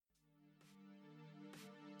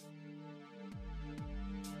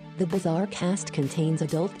The Bizarre Cast contains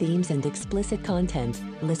adult themes and explicit content.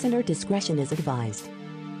 Listener discretion is advised.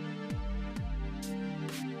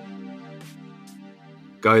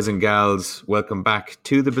 Guys and gals, welcome back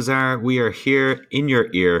to The Bizarre. We are here in your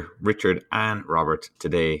ear, Richard and Robert,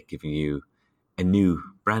 today, giving you a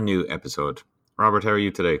brand new episode. Robert, how are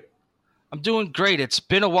you today? I'm doing great. It's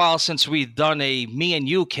been a while since we've done a me and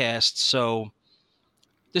you cast, so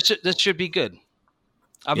this should be good.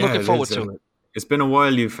 I'm looking forward to it. It's been a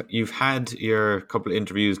while. You've had your couple of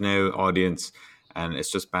interviews now, audience, and it's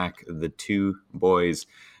just back the two boys.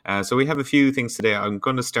 So we have a few things today. I'm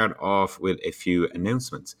going to start off with a few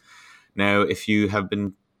announcements. Now, if you have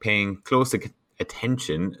been paying close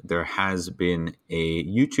attention, there has been a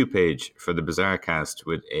YouTube page for the Bizarre Cast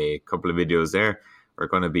with a couple of videos there. We're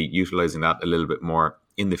going to be utilizing that a little bit more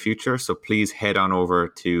in the future. So please head on over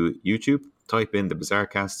to YouTube, type in the Bizarre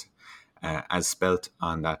Cast as spelt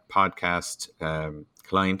on that podcast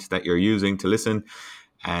client that you're using to listen,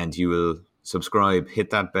 and you will subscribe,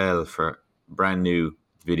 hit that bell for brand new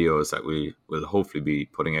videos that we will hopefully be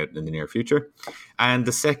putting out in the near future. And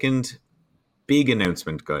the second big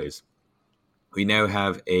announcement, guys, we now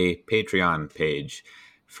have a Patreon page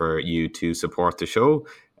for you to support the show.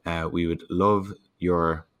 We would love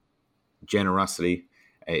your generosity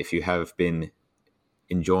if you have been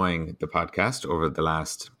enjoying the podcast over the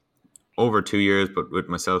last over 2 years, but with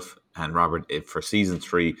myself and Robert for season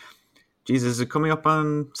 3. Jesus, is it coming up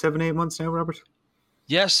on 7-8 months now, Robert?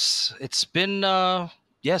 Yes, it's been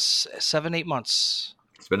 7-8 months.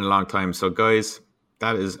 It's been a long time. So guys,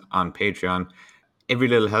 that is on Patreon. Every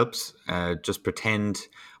little helps. Just pretend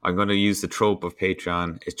I'm going to use the trope of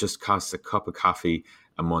Patreon. It just costs a cup of coffee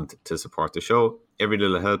a month to support the show. Every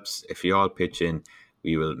little helps. If you all pitch in,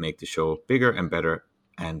 we will make the show bigger and better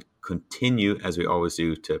and continue, as we always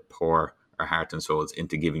do, to pour our heart and souls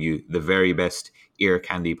into giving you the very best ear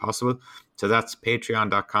candy possible. So that's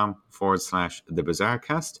patreon.com/The Bizarre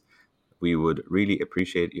Cast. We would really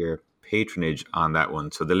appreciate your patronage on that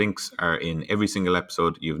one. So the links are in every single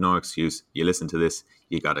episode. You have no excuse. You listen to this,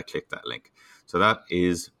 you got to click that link. So that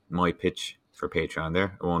is my pitch for Patreon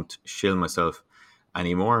there. I won't shill myself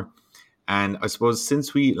anymore. And I suppose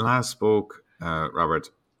since we last spoke,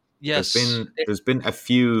 Robert, yes, there's been a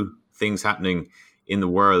few things happening in the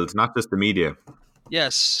world, not just the media.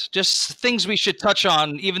 Yes, just things we should touch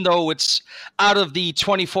on, even though it's out of the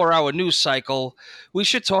 24-hour news cycle. We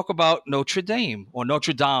should talk about Notre Dame,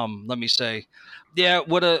 let me say. Yeah,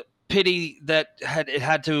 what a pity that it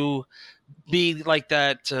had to be like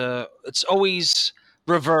that. It's always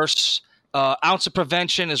reverse. Ounce of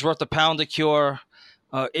prevention is worth a pound of cure.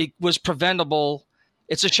 It was preventable.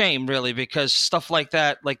 It's a shame, really, because stuff like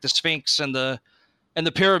that, like the Sphinx and the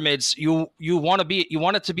pyramids, you want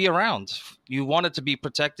it to be around. You want it to be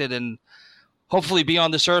protected and hopefully be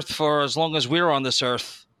on this earth for as long as we're on this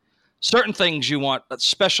earth. Certain things you want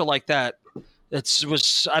special like that. I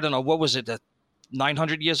don't know, what was it,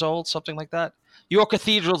 900 years old, something like that. Your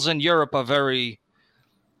cathedrals in Europe are very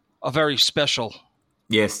special.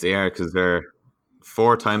 Yes, they are, because they're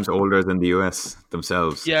 4 times older than the US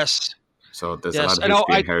themselves. Yes. So there's a lot of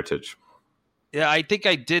history and heritage. Yeah, I think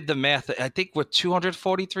I did the math. I think we're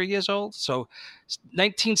 243 years old. So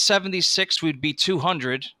 1976 would be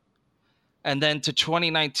 200. And then to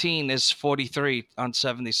 2019 is 43 on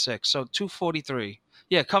 76. So 243.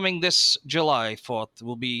 Yeah, coming this July 4th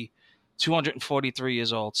will be 243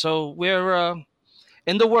 years old. So we're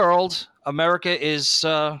in the world. America is,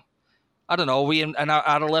 I don't know, we in our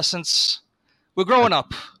adolescence. We're growing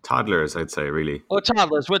up. Toddlers, I'd say, really. We're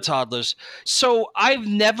toddlers. So I've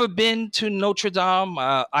never been to Notre Dame.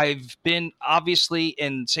 I've been, obviously,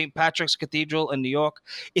 in St. Patrick's Cathedral in New York.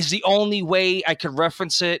 Is the only way I could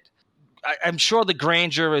reference it. I'm sure the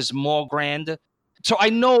grandeur is more grand. So I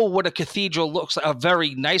know what a cathedral looks like, a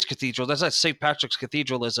very nice cathedral. That's like St. Patrick's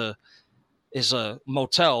Cathedral is a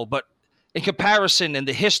motel. But in comparison, and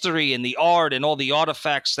the history and the art and all the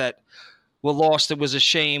artifacts that were lost, it was a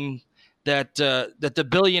shame that the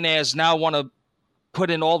billionaires now want to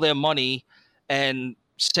put in all their money and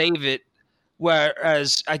save it,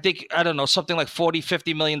 whereas I think, I don't know, something like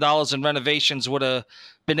 $40-50 million in renovations would have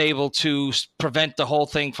been able to prevent the whole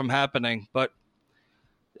thing from happening. But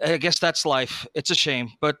I guess that's life. It's a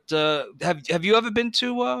shame. But have you ever been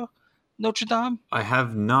to Notre Dame? I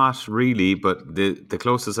have not really, but the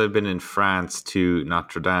closest I've been in France to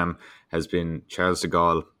Notre Dame has been Charles de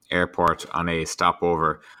Gaulle Airport on a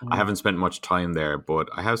stopover. I haven't spent much time there, but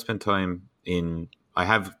I have spent time I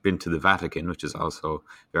have been to the Vatican, which is also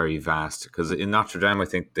very vast, because in Notre Dame, I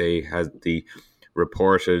think they had the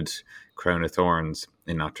reported crown of thorns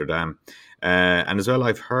in Notre Dame. And as well,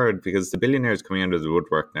 I've heard, because the billionaires coming under the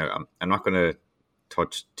woodwork now, I'm not going to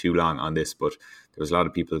touch too long on this, but there was a lot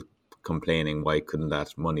of people complaining why couldn't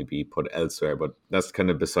that money be put elsewhere, but that's kind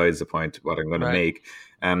of besides the point what I'm going to Right.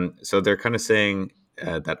 make. So they're kind of saying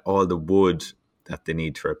that all the wood that they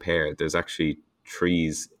need to repair, there's actually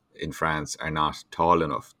trees in France are not tall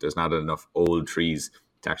enough. There's not enough old trees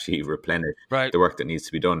to actually replenish Right. the work that needs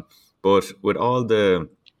to be done. But with all the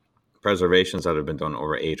preservations that have been done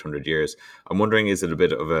over 800 years, I'm wondering, is it a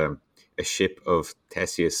bit of a ship of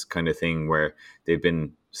Theseus kind of thing where they've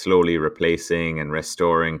been slowly replacing and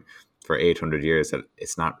restoring for 800 years, that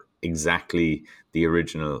it's not exactly the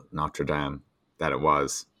original Notre Dame that it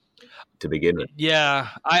was to begin with? Yeah,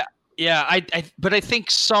 but I think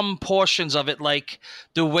some portions of it, like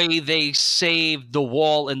the way they saved the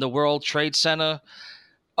wall in the World Trade Center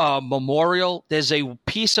memorial, there's a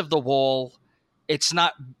piece of the wall. It's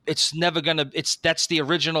not. It's never gonna. It's That's the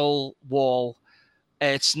original wall.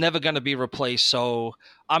 It's never gonna be replaced. So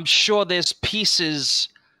I'm sure there's pieces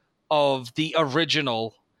of the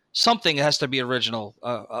original. Something has to be original.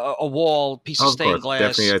 A wall, piece of Of stained course,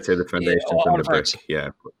 definitely, glass, I'd say the foundations and the artifacts. brick, yeah,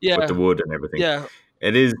 but the Yeah, wood and everything. yeah.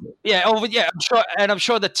 It is. Yeah, oh yeah, I'm sure, and I'm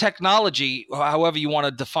sure the technology, however you want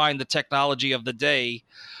to define the technology of the day,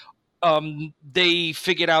 they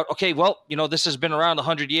figured out, okay, well, this has been around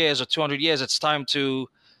 100 years or 200 years. It's time to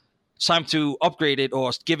upgrade it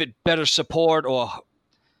or give it better support or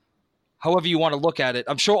however you want to look at it.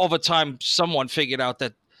 I'm sure over time someone figured out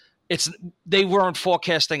that it's they weren't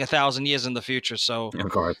forecasting 1,000 years in the future. So Of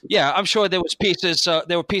course. yeah, I'm sure there was pieces.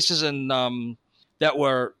 There were pieces in that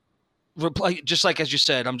were just like as you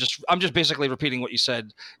said. I'm just basically repeating what you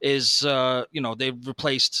said. Is they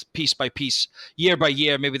replaced piece by piece, year by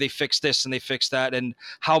year. Maybe they fixed this and they fixed that, and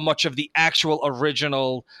how much of the actual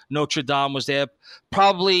original Notre Dame was there?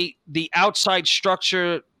 Probably the outside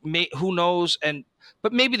structure. Who knows?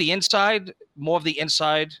 But maybe the inside, more of the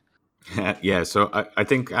inside. Yeah, so I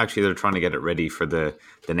think actually they're trying to get it ready for the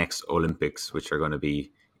next Olympics, which are going to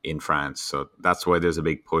be in France. So that's why there's a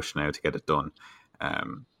big push now to get it done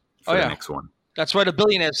Oh for the yeah, next one. that's why the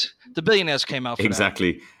billionaires came out for that.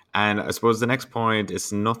 Exactly. And I suppose the next point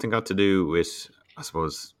is nothing got to do with, I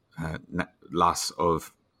suppose, loss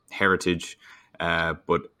of heritage,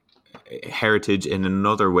 but heritage in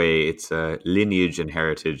another way. It's lineage and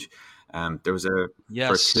heritage. There was a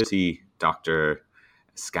Yes. fertility doctor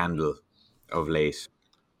scandal of late.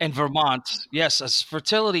 In Vermont, yes, a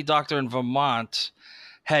fertility doctor in Vermont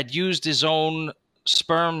had used his own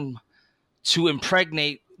sperm to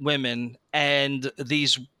impregnate women, and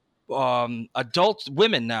these adult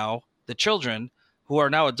women now, the children who are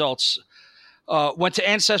now adults, went to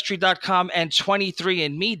ancestry.com and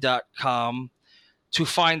 23andme.com to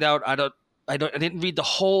find out. I didn't read the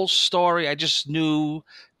whole story. I just knew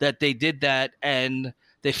that they did that, and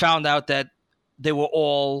they found out that they were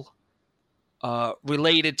all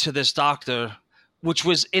related to this doctor, which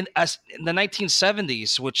was in the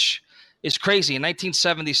 1970s, which is crazy. In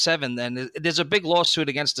 1977, and there's a big lawsuit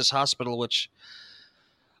against this hospital, which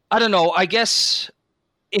I don't know. I guess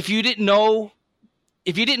if you didn't know,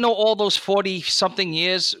 if you didn't know all those 40 something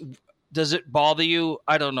years, does it bother you?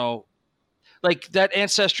 I don't know. Like that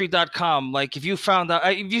ancestry.com, like if you found out,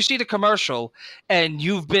 if you see the commercial and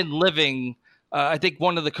you've been living, I think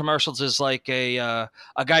one of the commercials is like a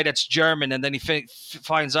guy that's German, and then he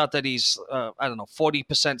finds out that he's I don't know,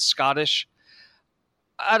 40% Scottish.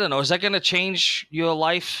 I don't know. Is that going to change your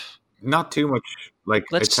life? Not too much. Like,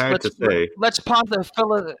 it's Let's hard to let's say. let's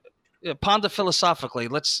ponder philosophically.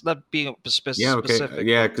 Let's let be Yeah, okay, specific.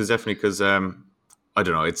 yeah, because definitely, because I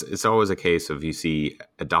don't know. It's always a case of you see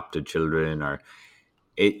adopted children, or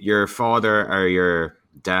your father or your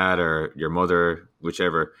dad or your mother,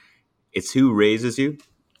 whichever. It's who raises you.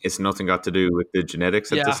 It's nothing got to do with the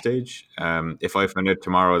genetics at this Yeah, stage. If I found out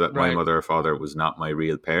tomorrow that my right, mother or father was not my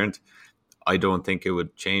real parent, I don't think it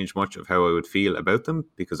would change much of how I would feel about them,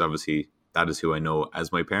 because obviously that is who I know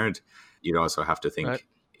as my parent. You'd also have to right. think,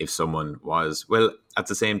 if someone was, well, at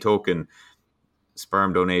the same token,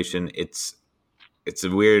 sperm donation, it's a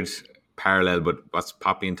weird parallel, but what's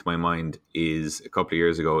popping into my mind is a couple of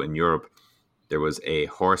years ago in Europe, there was a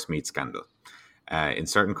horse meat scandal. In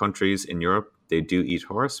certain countries in Europe, they do eat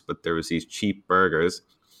horse, but there was these cheap burgers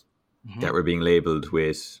Hmm. that were being labeled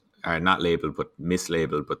with, or not labeled, but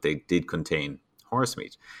mislabeled, but they did contain horse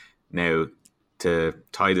meat. Now, to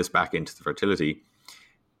tie this back into the fertility,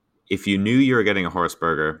 if you knew you were getting a horse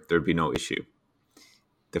burger, there'd be no issue.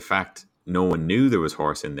 The fact no one knew there was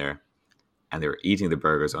horse in there and they were eating the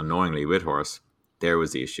burgers unknowingly with horse, there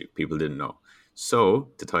was the issue. People didn't know.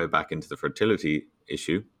 So, to tie it back into the fertility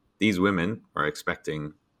issue, these women were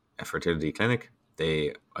expecting a fertility clinic.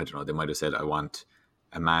 I don't know, they might have said, I want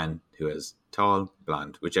a man who is tall,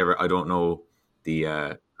 blonde, whichever. I don't know the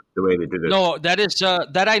way they did it. No, that is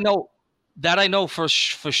that I know. That I know for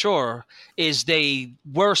sure is they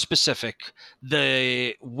were specific.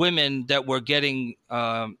 The women that were getting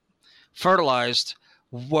fertilized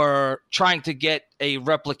were trying to get a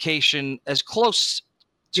replication as close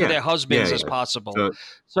to Yeah, their yeah, husbands as yeah. possible. So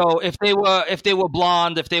So if they were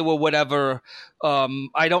blonde, if they were whatever,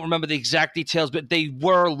 I don't remember the exact details, but they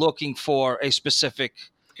were looking for a specific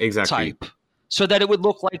exactly. type, so that it would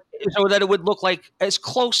look like as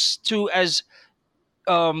close to as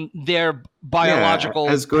their Yeah, biological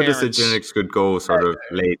as good as the parents. genetics could go, sort of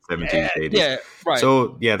late 70s, 80s. Yeah, right.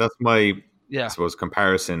 So, yeah, that's my, I Yeah, suppose,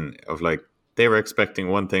 comparison of like they were expecting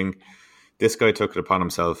one thing. This guy took it upon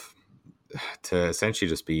himself to essentially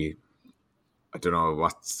just be, I don't know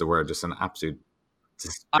what's the word, just an absolute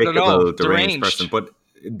I don't know, despicable, deranged person. deranged. But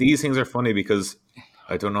these things are funny because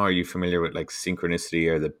I don't know, are you familiar with like synchronicity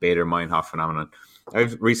or the Bader-Meinhof phenomenon?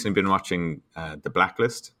 I've recently been watching The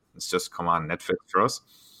Blacklist. It's just come on Netflix for us.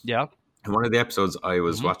 Yeah. And one of the episodes I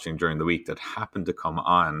was Hmm. watching during the week that happened to come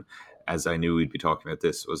on as I knew we'd be talking about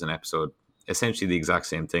this was an episode, essentially the exact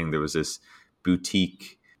same thing. There was this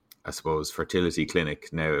boutique, I suppose, fertility clinic.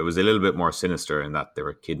 Now, it was a little bit more sinister in that they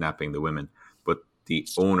were kidnapping the women, but the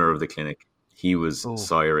owner of the clinic, he was Oh,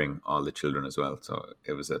 siring all the children as well. So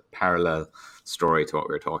it was a parallel story to what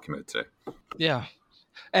we were talking about today. yeah.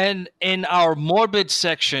 And in our morbid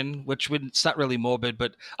section, it's not really morbid,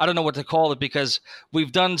 but I don't know what to call it because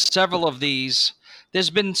we've done several of these. There's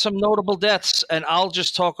been some notable deaths, and I'll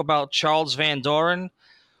just talk about Charles Van Doren,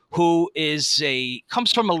 who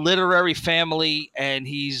comes from a literary family, and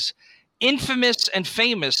he's infamous and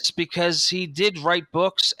famous because he did write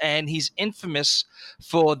books, and he's infamous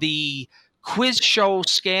for the quiz show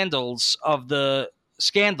scandal of the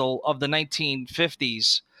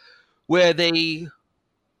 1950s, where they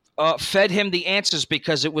fed him the answers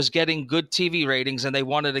because it was getting good TV ratings and they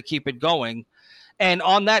wanted to keep it going. And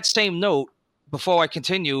on that same note, before I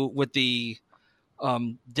continue with the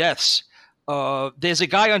deaths, there's a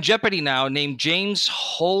guy on Jeopardy now named James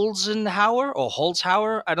Holzhauer.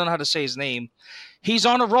 I don't know how to say his name. He's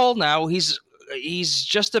on a roll now. He's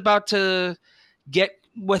just about to get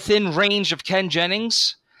within range of Ken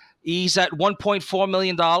Jennings. He's at $1.4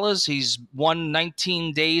 million. He's won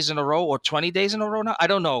 19 days in a row or 20 days in a row now. I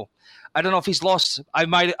don't know. I don't know if he's lost. I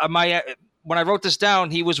might. When I wrote this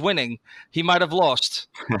down, he was winning. He might have lost.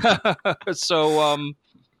 So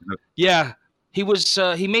yeah, he was.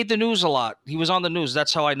 He made the news a lot. He was on the news.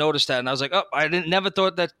 That's how I noticed that, and I was like, oh, I didn't never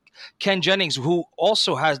thought that Ken Jennings, who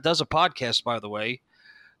also does a podcast, by the way,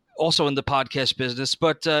 also in the podcast business.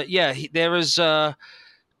 But yeah, there is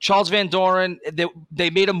Charles Van Doren. They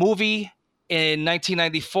made a movie in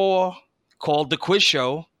 1994 called The Quiz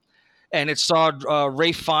Show, and it starred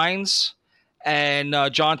Ray Fiennes and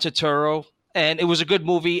John Turturro, and it was a good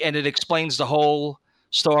movie, and it explains the whole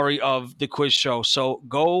story of the quiz show. So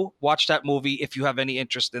go watch that movie if you have any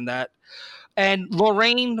interest in that. And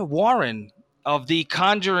Lorraine Warren of the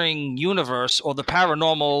Conjuring universe or the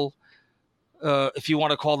paranormal, if you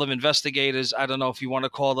want to call them investigators, I don't know if you want to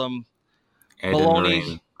call them Ed and baloney.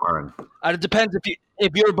 Lorraine Warren. It depends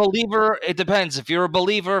if you're a believer. It depends if you're a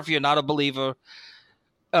believer. If you're not a believer,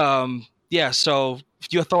 yeah. So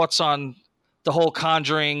your thoughts on the whole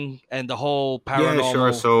Conjuring and the whole Yeah,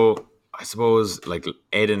 sure. paranormal? So I suppose like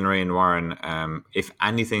Ed and Lorraine Warren, if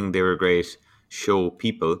anything, they were great show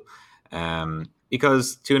people.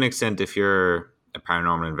 Because to an extent, if you're a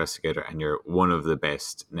paranormal investigator and you're one of the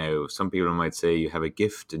best, now some people might say you have a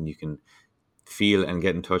gift and you can feel and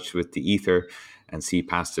get in touch with the ether and see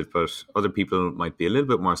past it, but other people might be a little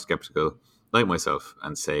bit more skeptical, like myself,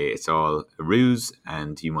 and say it's all a ruse,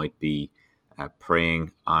 and you might be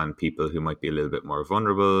preying on people who might be a little bit more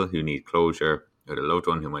vulnerable, who need closure, or a loved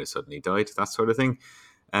one who might have suddenly died, that sort of thing.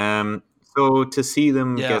 So to see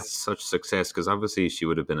them Yeah. get such success, because obviously she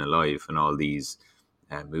would have been alive in all these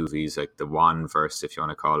movies, like the One verse, if you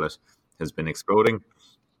want to call it, has been exploding.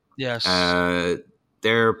 Yes. Uh,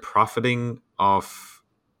 they're profiting off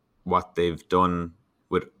what they've done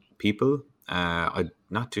with people. I'm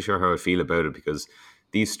not too sure how I feel about it because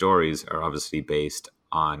these stories are obviously based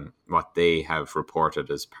on what they have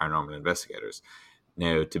reported as paranormal investigators.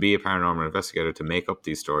 Now, to be a paranormal investigator, to make up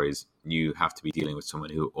these stories, you have to be dealing with someone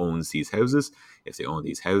who owns these houses. If they own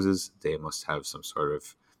these houses, they must have some sort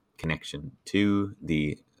of connection to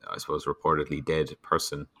the, I suppose, reportedly dead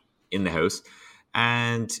person in the house.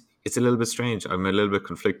 And it's a little bit strange. I'm a little bit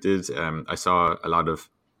conflicted. I saw a lot of,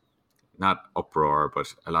 not uproar,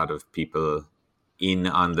 but a lot of people in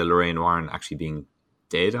on the Lorraine Warren actually being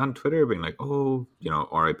dead on Twitter, being like, oh,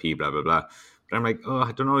 RIP, blah, blah, blah. But I'm like, oh,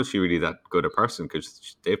 I don't know if she's really that good a person,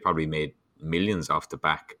 because they've probably made millions off the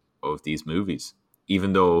back of these movies.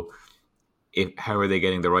 Even though, how are they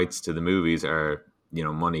getting the rights to the movies, or,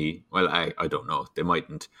 money? Well, I don't know. They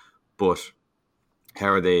mightn't. But how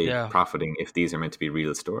are they Yeah. profiting if these are meant to be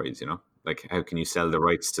real stories, Like, how can you sell the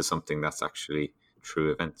rights to something that's actually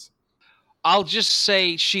true events? I'll just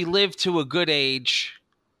say she lived to a good age.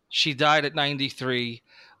 She died at 93.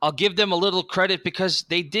 I'll give them a little credit because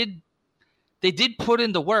they did put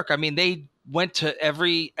in the work. I mean, they went to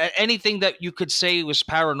anything that you could say was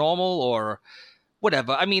paranormal or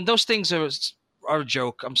whatever. I mean, those things are a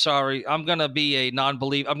joke. I'm sorry. I'm gonna be a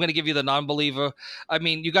non-believer. I'm gonna give you the non-believer. I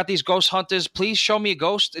mean, you got these ghost hunters. Please show me a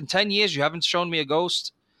ghost. In 10 years, you haven't shown me a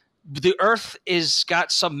ghost. The Earth is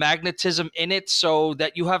got some magnetism in it, so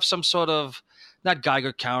that you have some sort of, not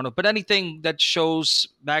Geiger counter, but anything that shows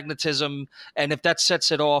magnetism. And if that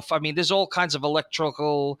sets it off, I mean, there's all kinds of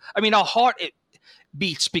electrical. I mean, our heart it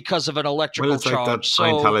beats because of an Well, electrical it's like that charge. So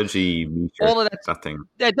Scientology meter, all of that that thing.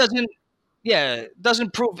 that doesn't yeah, it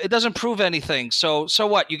doesn't prove anything. So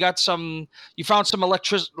what? You found some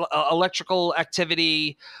electrical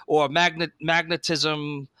activity or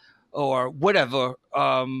magnetism or whatever.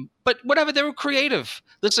 But whatever, they were creative.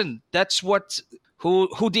 Listen, that's what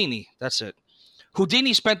Houdini. That's it.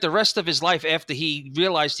 Houdini spent the rest of his life, after he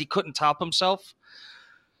realized he couldn't top himself,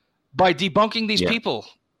 by debunking these Yeah. people.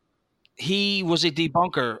 He was a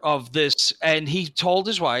debunker of this, and he told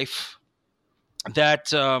his wife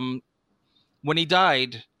that when he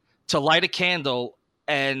died, to light a candle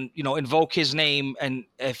and invoke his name, and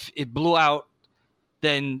if it blew out,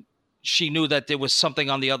 then she knew that there was something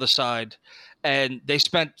on the other side. And they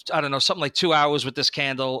spent, I don't know, something like 2 hours with this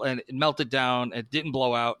candle, and it melted down. It didn't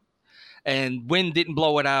blow out, and wind didn't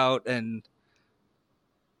blow it out, and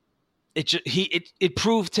it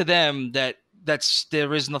proved to them that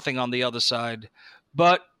there is nothing on the other side.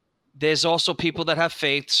 But there's also people that have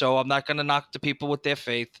faith, so I'm not going to knock the people with their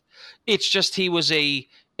faith. It's just he was a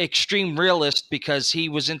extreme realist because he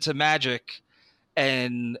was into magic,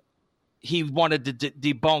 and he wanted to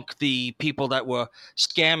debunk the people that were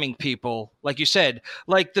scamming people, like you said,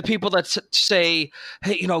 like the people that say,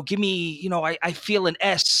 hey, give me, I feel an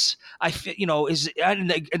S. I feel,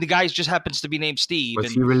 and the guy just happens to be named Steve. Was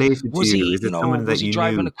And he related to was you? he, Is it someone that was he you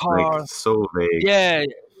driving knew? a Like, car? so vague. Yeah,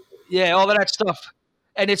 yeah, all of that stuff.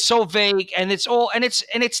 And it's so vague, and it's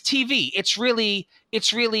TV. It's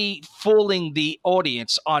really fooling the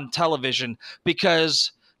audience on television,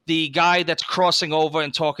 because the guy that's crossing over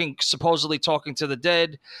and supposedly talking to the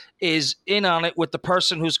dead, is in on it with the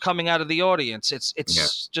person who's coming out of the audience. Yeah.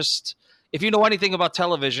 Just, if you know anything about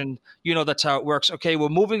television, that's how it works. Okay, we're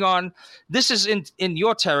moving on. This is in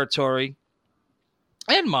your territory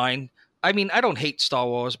and mine. I mean, I don't hate Star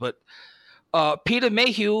Wars, but Peter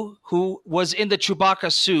Mayhew, who was in the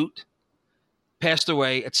Chewbacca suit, passed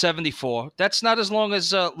away at 74. That's not as long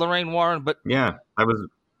as Lorraine Warren, but Yeah, that was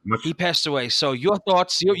much. he passed away. So your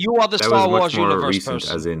thoughts? You are the That was Star much Wars more universe recent,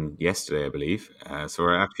 person. as in yesterday, I believe. So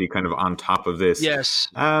we're actually kind of on top of this. Yes.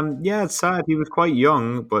 Yeah, it's sad. He was quite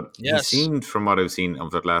young, but he Yes. seemed, from what I've seen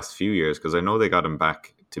of the last few years, because I know they got him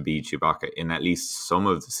back to be Chewbacca in at least some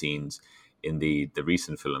of the scenes in the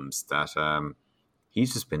recent films, that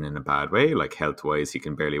he's just been in a bad way, like health-wise. He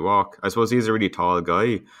can barely walk. I suppose he's a really tall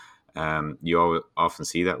guy. You often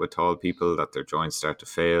see that with tall people, that their joints start to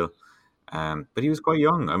fail. But he was quite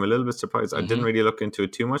young. I'm a little bit surprised. I didn't really look into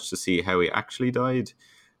it too much to see how he actually died,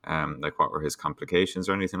 like what were his complications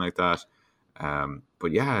or anything like that.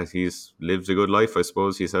 But yeah, he's lived a good life, I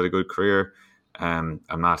suppose. He's had a good career. I'm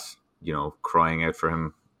not, crying out for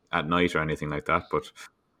him at night or anything like that. But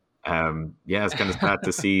yeah, it's kind of sad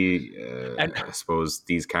to see, And I suppose,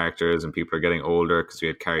 these characters, and people are getting older, because we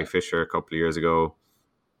had Carrie Fisher a couple of years ago.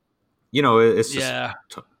 It's just yeah,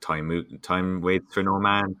 time waits for no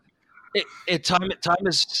man. time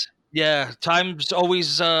is, yeah, time's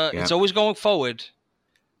always Yeah. it's always going forward.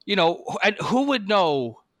 And who would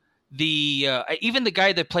know the even the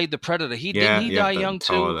guy that played the Predator? Didn't he die that young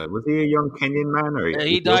tall. too? Was he a young Kenyan man, or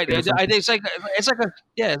He died. Ethiopian or something?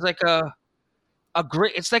 It's like a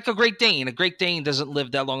great. It's like a Great Dane. A Great Dane doesn't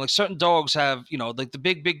live that long. Like certain dogs have, like the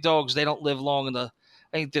big dogs, they don't live long. And I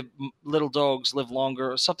think the little dogs live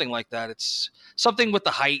longer, or something like that. It's something with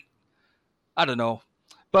the height. I don't know,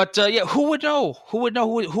 but yeah, who would know? Who would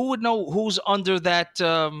know? Who would know who's under that?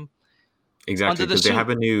 Exactly, Under the because they suit. have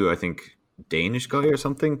a new, I think, Danish guy or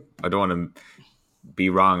something. I don't want to be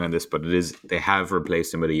wrong on this, but they have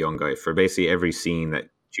replaced him with a young guy for basically every scene that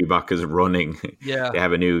Chewbacca's running. Yeah. They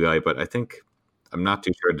have a new guy, but I think I'm not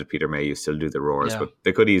too sure that Peter Mayhew still do the roars, Yeah, but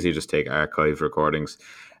they could easily just take archive recordings.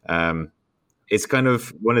 Um, it's kind of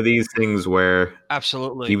one of these things where he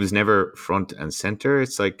absolutely. was never front and center.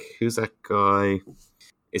 It's like, who's that guy?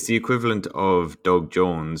 It's the equivalent of Doug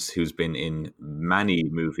Jones, who's been in many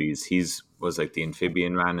movies. He's was like the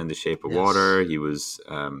amphibian man in The Shape of Yes, Water. He was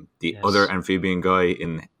the other yes, amphibian guy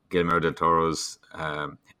in Guillermo del Toro's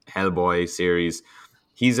Hellboy series.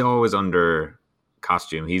 He's always under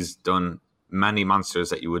costume. He's done many monsters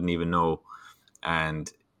that you wouldn't even know,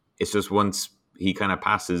 and it's just once he kind of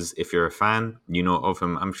passes, if you're a fan, you know of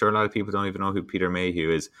him. I'm sure a lot of people don't even know who Peter Mayhew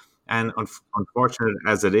is, and unfortunate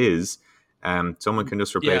as it is, someone can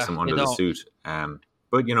just replace yeah. him You under the know, suit.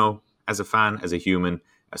 But as a fan, as a human,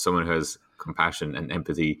 as someone who has compassion and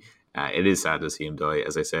empathy, it is sad to see him die.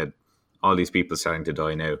 As I said, all these people starting to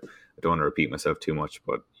die now. I don't want to repeat myself too much,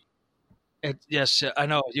 but yes, I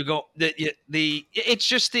know. You go the it's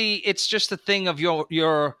just the thing of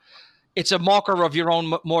your. It's a marker of your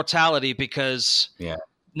own mortality because yeah,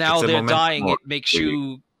 now it's a they're momentum dying. war, It makes really.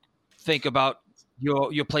 you think about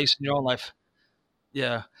your place in your own life.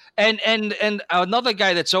 Yeah, and another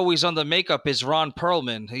guy that's always on the makeup is Ron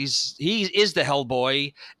Perlman. He is the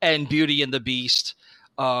Hellboy and Beauty and the Beast.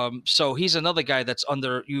 So he's another guy that's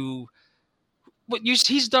under you. But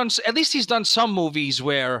he's done at least he's done some movies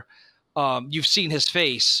where you've seen his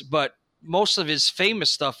face, but most of his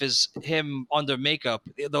famous stuff is him under makeup.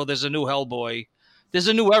 Though there's a new Hellboy, there's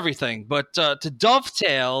a new everything. But to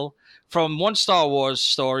dovetail from one Star Wars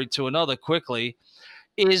story to another quickly,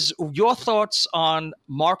 is your thoughts on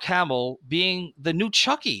Mark Hamill being the new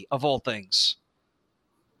Chucky of all things?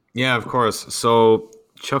 Yeah, of course. So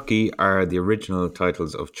Chucky are the original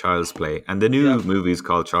titles of Child's Play, and the Yeah. new movie is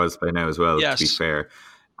called Child's Play now as well. To be Yes. fair,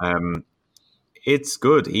 um, it's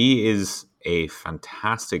good. He is a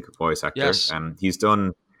fantastic voice actor. Yes.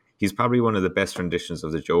 He's probably one of the best renditions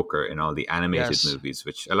of the Joker in all the animated Yes. movies,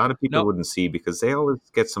 which a lot of people No. wouldn't see because they always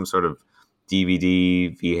get some sort of DVD,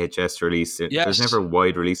 VHS release. There's Yes. never a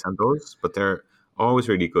wide release on those, but they're always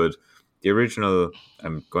really good. The original,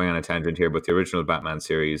 I'm going on a tangent here, but the original Batman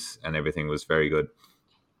series and everything was very good.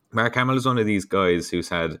 Mark Hamill is one of these guys who's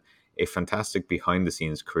had a fantastic behind the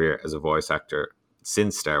scenes career as a voice actor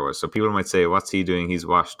since Star Wars. So people might say, what's he doing? He's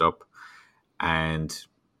washed up and,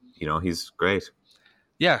 he's great.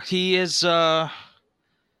 Yeah, he is. I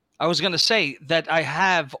was going to say that I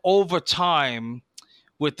have over time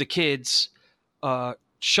with the kids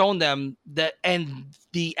shown them that, and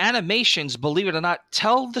the animations, believe it or not,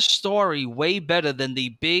 tell the story way better than the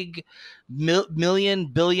big million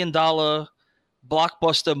billion dollar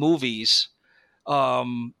blockbuster movies.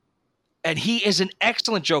 Um, and he is an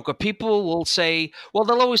excellent Joker. People will say, well,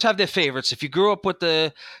 they'll always have their favorites. If you grew up with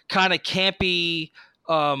the kind of campy,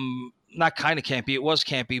 not kind of campy, it was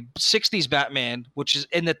campy, 60s Batman, which is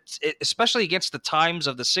especially against the times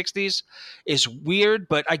of the 60s, is weird.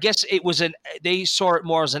 But I guess they saw it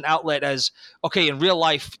more as an outlet as, okay, in real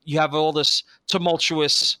life, you have all this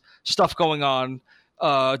tumultuous stuff going on.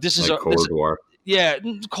 Like Cold War. Yeah,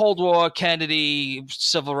 Cold War, Kennedy,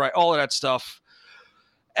 civil rights, all of that stuff,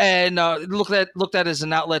 and looked at as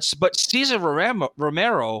an outlet. But Cesar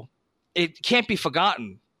Romero, it can't be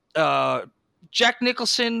forgotten. Jack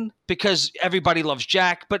Nicholson, because everybody loves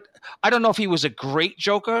Jack, but I don't know if he was a great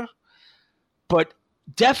Joker, but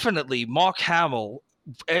definitely Mark Hamill.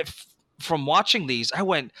 From watching these, I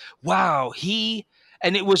went, wow,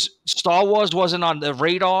 and it was Star Wars wasn't on the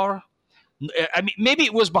radar. I mean, maybe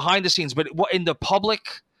it was behind the scenes, but in the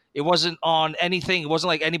public, it wasn't on anything. It wasn't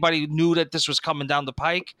like anybody knew that this was coming down the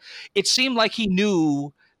pike. It seemed like he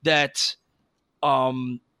knew that,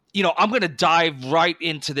 I'm going to dive right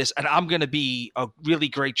into this and I'm going to be a really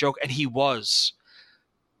great joke. And he was.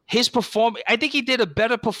 His performance, I think he did a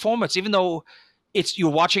better performance, even though you're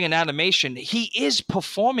watching an animation. He is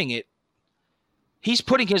performing it. He's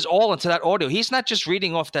putting his all into that audio. He's not just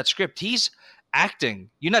reading off that script. He's acting.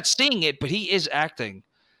 You're not seeing it, but he is acting.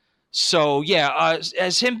 So yeah,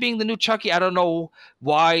 as him being the new Chucky, I don't know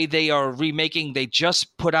why they are remaking. They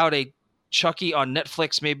just put out a Chucky on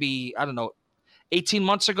Netflix, maybe I don't know, 18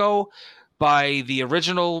 months ago, by the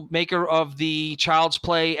original maker of the Child's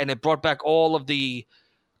Play, and it brought back all of the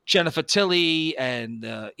Jennifer Tilly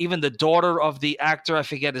and even the daughter of the actor, I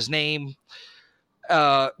forget his name,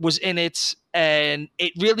 was in it, and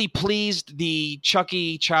it really pleased the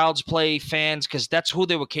Chucky Child's Play fans because that's who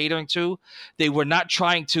they were catering to. They were not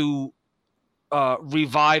trying to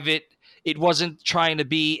revive it. It wasn't trying to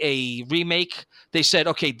be a remake. They said,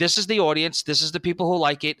 okay, this is the audience, this is the people who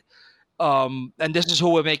like it, and this is who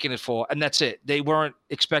we're making it for, and that's it. They weren't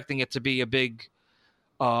expecting it to be a big,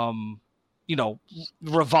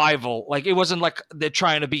 revival. Like it wasn't like they're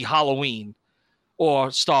trying to be Halloween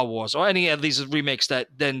or Star Wars or any of these remakes that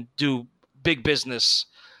then do big business,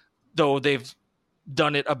 though they've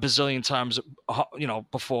done it a bazillion times,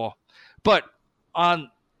 before. But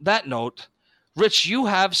on that note, Rich, you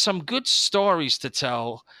have some good stories to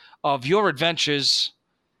tell of your adventures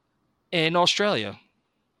in Australia.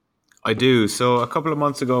 I do. So a couple of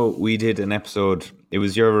months ago, we did an episode. It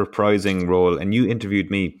was your reprising role, and you interviewed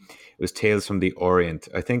me. It was Tales from the Orient.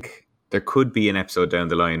 I think there could be an episode down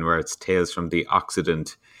the line where it's Tales from the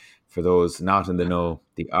Occident. For those not in the know,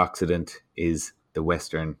 the Occident is the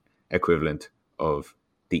Western equivalent of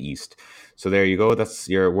the East. So there you go. That's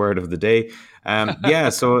your word of the day. Yeah.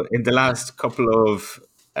 So in the last couple of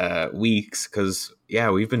weeks, because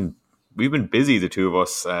we've been busy, the two of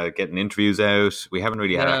us, getting interviews out. We haven't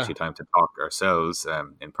really had Yeah. actually time to talk ourselves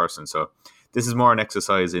in person. So this is more an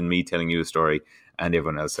exercise in me telling you a story and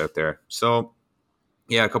everyone else out there. So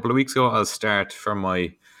yeah, a couple of weeks ago, I'll start from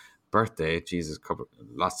my birthday. Jesus,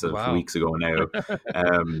 lots of Wow. weeks ago now.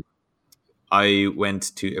 I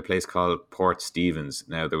went to a place called Port Stevens.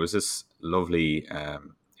 Now, there was this lovely,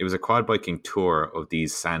 it was a quad biking tour of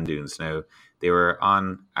these sand dunes. Now, they were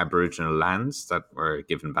on Aboriginal lands that were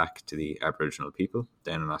given back to the Aboriginal people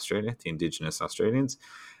down in Australia, the Indigenous Australians,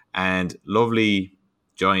 and lovely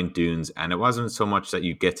giant dunes. And it wasn't so much that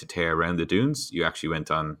you get to tear around the dunes, you actually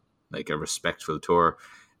went on like a respectful tour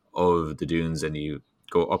of the dunes and you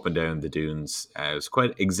go up and down the dunes. It was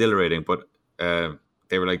quite exhilarating, but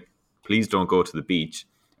they were like, please don't go to the beach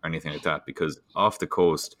or anything like that, because off the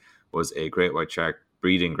coast was a great white shark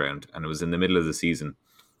breeding ground and it was in the middle of the season.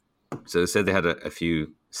 So they said they had a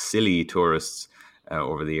few silly tourists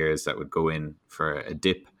over the years that would go in for a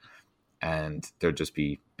dip and there'd just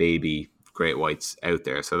be baby great whites out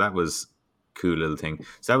there. So that was a cool little thing.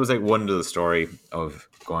 So that was like one little story of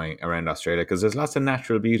going around Australia, because there's lots of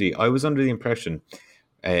natural beauty. I was under the impression,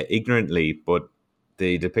 ignorantly, but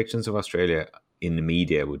the depictions of Australia in the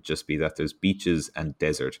media would just be that there's beaches and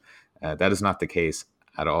desert. That is not the case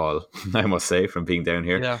at all, I must say, from being down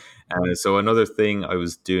here. Yeah. So another thing I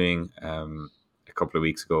was doing a couple of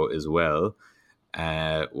weeks ago as well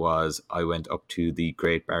was I went up to the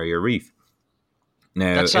Great Barrier Reef.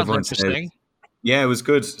 Now, That sounds everyone says, interesting. yeah, it was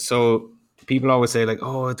good. So people always say like,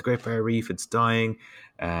 oh, the Great Barrier Reef, it's dying.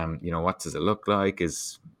 What does it look like?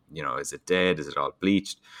 Is it dead? Is it all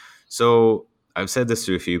bleached? So I've said this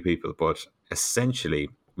to a few people, but essentially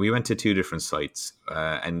we went to two different sites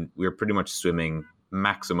and we were pretty much swimming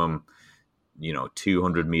maximum,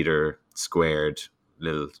 200-meter squared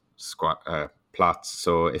little plots.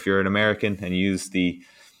 So if you're an American and you use the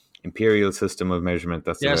imperial system of measurement,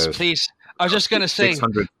 that's Yes, about please. I was just going to say,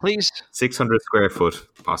 600 please. 600 square foot,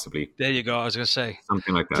 possibly. There you go. I was going to say,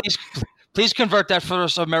 Something like that. please convert that for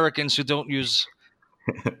us Americans who don't use.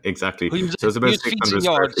 Exactly. Who use, So it's about use feet 600 and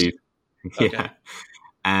square yards. feet. Okay. Yeah.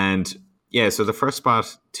 And yeah, so the first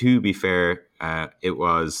spot, to be fair, it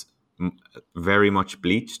was very much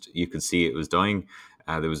bleached. You could see it was dying.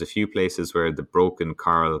 There was a few places where the broken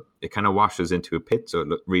coral, it kind of washes into a pit, so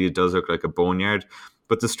it really does look like a boneyard.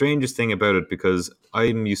 But the strangest thing about it, because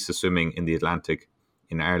I'm used to swimming in the Atlantic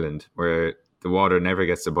in Ireland, where the water never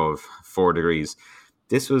gets above 4 degrees.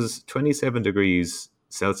 This was 27 degrees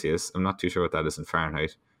Celsius. I'm not too sure what that is in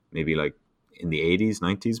Fahrenheit. Maybe like in the 80s,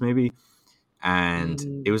 90s maybe.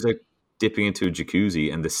 And it was like dipping into a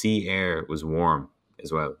jacuzzi, and the sea air was warm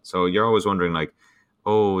as well. So you're always wondering like,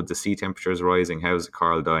 oh, the sea temperature is rising. How is the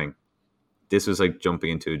coral dying? This was like jumping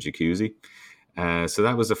into a jacuzzi. So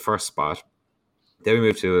that was the first spot. Then we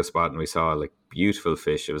moved to the spot and we saw like beautiful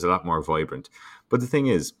fish. It was a lot more vibrant. But the thing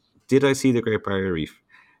is, did I see the Great Barrier Reef?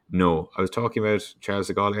 No. I was talking about Charles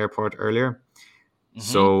de Gaulle Airport earlier.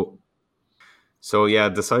 Mm-hmm. So yeah,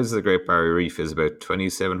 the size of the Great Barrier Reef is about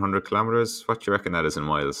 2,700 kilometers. What do you reckon that is in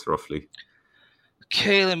miles, roughly?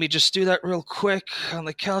 Okay, let me just do that real quick on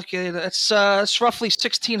the calculator. It's roughly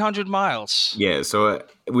 1,600 miles. Yeah, so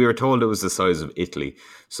we were told it was the size of Italy.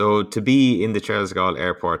 So to be in the Charles de Gaulle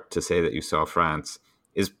Airport to say that you saw France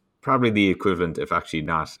is probably the equivalent, if actually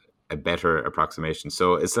not a better approximation.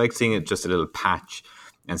 So it's like seeing it just a little patch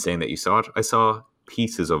and saying that you saw it. I saw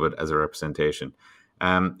pieces of it as a representation.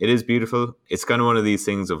 It is beautiful. It's kind of one of these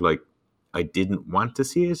things of like, I didn't want to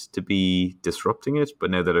see it to be disrupting it, but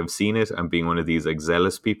now that I've seen it, I'm being one of these like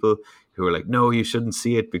zealous people who are like, no, you shouldn't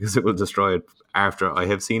see it because it will destroy it after I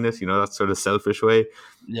have seen it. That sort of selfish way.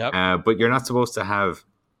 Yep. But you're not supposed to have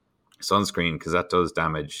sunscreen because that does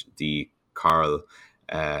damage the coral.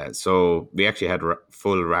 So we actually had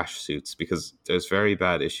full rash suits because there's very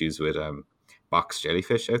bad issues with box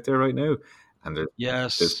jellyfish out there right now. And there's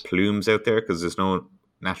Yes. plumes out there because there's no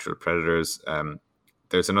natural predators.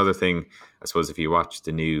 There's another thing, I suppose, if you watch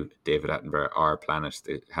the new David Attenborough Our Planet,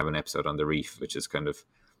 they have an episode on the reef, which is kind of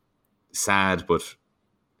sad but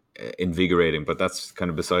invigorating. But that's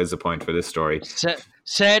kind of besides the point for this story.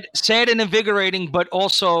 Sad and invigorating, but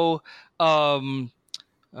also a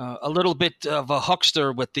little bit of a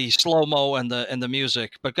huckster with the slow mo and the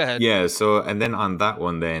music. But go ahead. Yeah. So, and then on that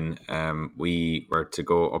one, then we were to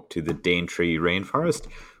go up to the Daintree rainforest,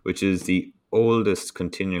 which is the oldest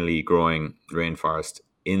continually growing rainforest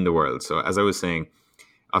in the world. So, as I was saying,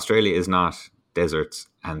 Australia is not deserts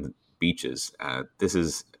and beaches. This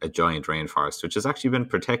is a giant rainforest, which has actually been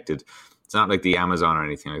protected. It's not like the Amazon or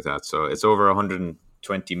anything like that. So it's over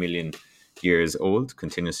 120 million years old,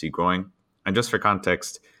 continuously growing. And just for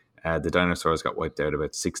context, the dinosaurs got wiped out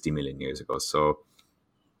about 60 million years ago. So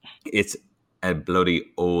it's a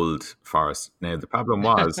bloody old forest. Now, the problem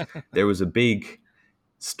was there was a big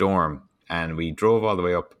storm and we drove all the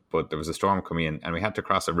way up, but there was a storm coming in and we had to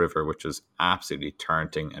cross a river which was absolutely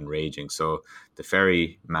turning and raging. So the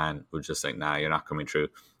ferry man was just like, nah, you're not coming through.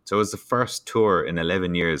 So it was the first tour in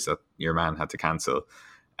 11 years that your man had to cancel.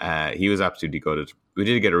 He was absolutely gutted. We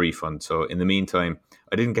did get a refund. So in the meantime,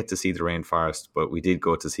 I didn't get to see the rainforest, but we did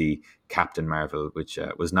go to see Captain Marvel, which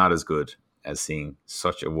was not as good as seeing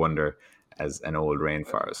such a wonder as an old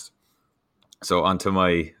rainforest. So onto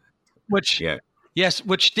my... Which... Yeah. Yes,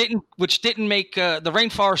 which didn't make the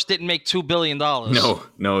rainforest didn't make $2 billion.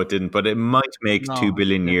 No, it didn't. But it might make 2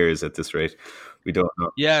 billion years at this rate. We don't know.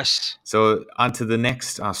 Yes. So on to the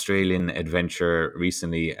next Australian adventure.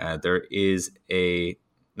 Recently, there is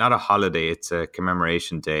not a holiday; it's a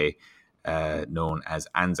commemoration day known as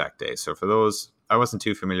Anzac Day. So for those, I wasn't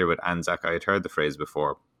too familiar with Anzac. I had heard the phrase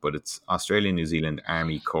before, but it's Australian New Zealand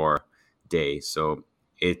Army Corps Day. So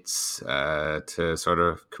it's to sort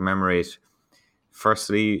of commemorate.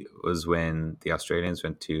 Firstly, was when the Australians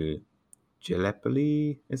went to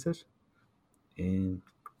Gallipoli, is it? I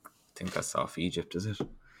think that's off Egypt, is it?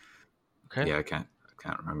 Okay. Yeah, I can't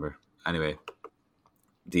remember. Anyway,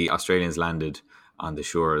 the Australians landed on the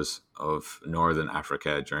shores of northern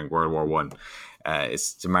Africa during World War One.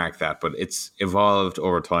 It's to mark that, but it's evolved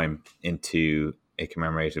over time into a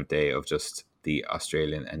commemorative day of just the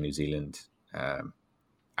Australian and New Zealand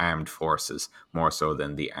armed forces, more so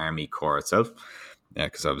than the Army Corps itself,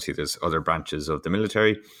 because obviously there's other branches of the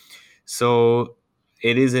military. So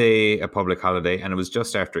it is a public holiday, and it was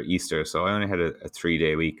just after Easter, so I only had a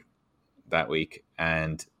 3-day week that week,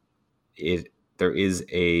 and there is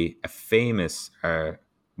a famous, or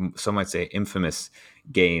some might say infamous,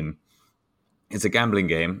 game. It's a gambling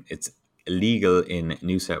game. It's illegal in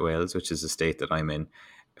New South Wales, which is the state that I'm in,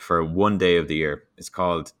 for one day of the year. It's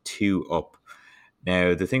called 2 Up.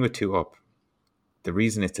 Now, the thing with 2 Up, the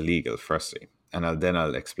reason it's illegal, firstly, and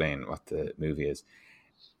I'll explain what the movie is.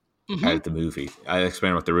 I'll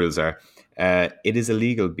explain what the rules are. It is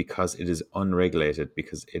illegal because it is unregulated,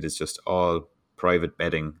 because it is just all private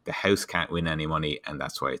betting. The house can't win any money, and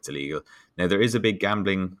that's why it's illegal. Now, there is a big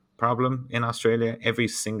gambling problem in Australia. Every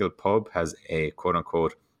single pub has a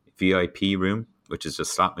quote-unquote VIP room, which is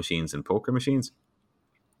just slot machines and poker machines.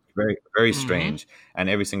 Very, very strange. And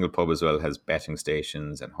every single pub as well has betting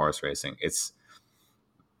stations and horse racing. It's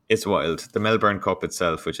wild. The Melbourne Cup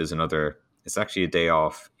itself, which is another... It's actually a day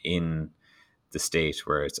off in the state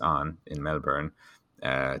where it's on, in Melbourne,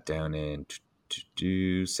 down in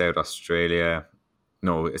South Australia.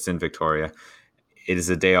 No, it's in Victoria. It is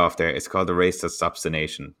a day off there. It's called the Race That Stops the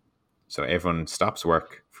Nation. So everyone stops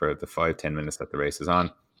work for the 5-10 minutes that the race is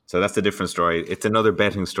on. So that's a different story. It's another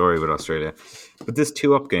betting story with Australia. But this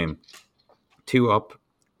 2 Up game, 2 Up...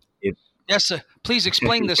 Yes, sir. Please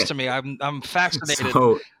explain this to me. I'm fascinated.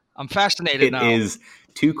 So I'm fascinated now. It is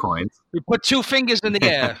 2 coins. We put 2 fingers in the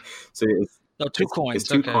air. So it's 2 coins. It's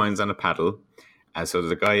 2 coins on a paddle. And so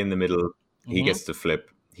the guy in the middle, he gets to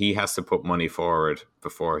flip. He has to put money forward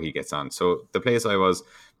before he gets on. So the place I was,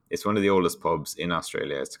 it's one of the oldest pubs in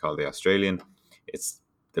Australia. It's called the Australian. It's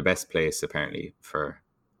the best place, apparently, for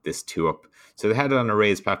this 2 Up. So they had it on a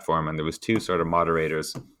raised platform, and there was 2 sort of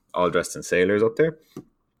moderators, all dressed in sailors up there.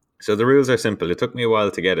 So the rules are simple. It took me a while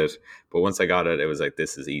to get it, but once I got it, it was like,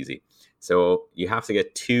 this is easy. So you have to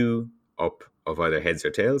get 2 up of either heads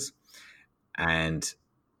or tails, and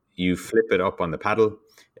you flip it up on the paddle.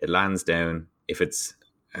 It lands down. If it's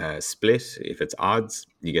split, if it's odds,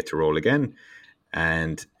 you get to roll again.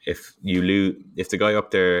 And if you lose, if the guy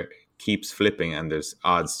up there keeps flipping and there's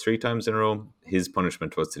odds 3 times in a row, his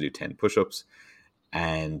punishment was to do 10 push-ups.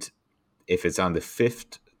 And if it's on the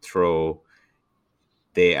 5th throw,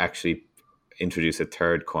 they actually introduce a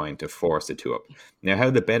 3rd coin to force the 2 Up. Now, how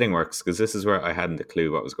the betting works, because this is where I hadn't a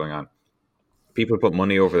clue what was going on. people put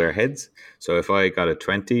money over their heads. So if I got a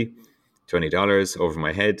 $20 over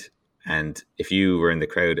my head, and if you were in the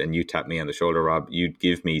crowd and you tapped me on the shoulder, Rob, you'd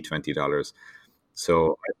give me $20.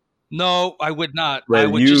 So, No, I would not. I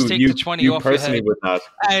well, would just take the 20 you off your personally head. would not.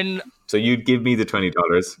 And So you'd give me the $20,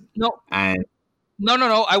 no, and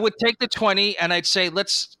no. I would take the 20 and I'd say,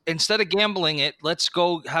 let's, instead of gambling it, let's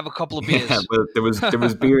go have a couple of yeah, beers. well, there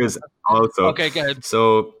was beers also. Okay, go ahead.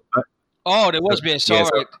 So Oh, there was beer. So, yeah, all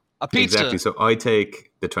so right. A pizza. exactly. So I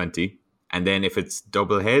take the 20, and then if it's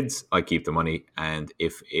double heads, I keep the money, and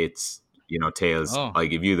if it's tails, Oh, I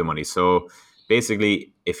give you the money. So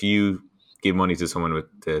basically, if you give money to someone with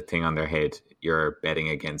the thing on their head, you're betting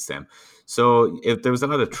against them. So if there was a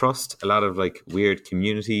lot of trust, a lot of like weird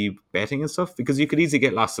community betting and stuff, because you could easily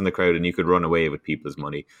get lost in the crowd and you could run away with people's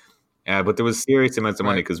money. But there was serious amounts of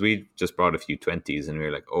money right. because we just brought a few 20s, and we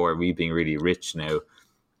were like, oh, are we being really rich now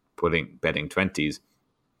betting 20s?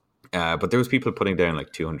 But there was people putting down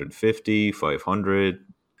like 250, 500,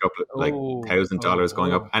 couple of, like $1,000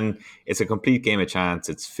 going up, Oh. and it's a complete game of chance.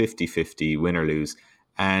 It's 50-50, win or lose.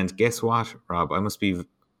 And guess what, Rob? I must be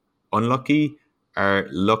unlucky or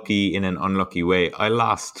lucky in an unlucky way. I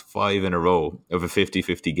lost 5 in a row of a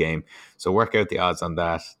 50-50 game. So work out the odds on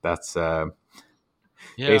that. That's Yeah.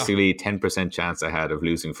 basically 10% chance I had of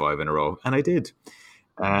losing 5 in a row, and I did.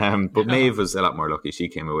 But Maeve was a lot more lucky. She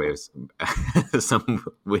came away with some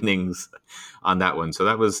winnings on that one. So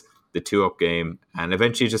that was the 2-up game. And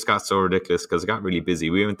eventually it just got so ridiculous because it got really busy.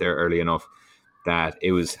 We went there early enough that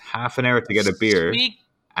it was half an hour to get a beer, Speak.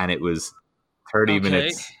 and it was 30 Okay.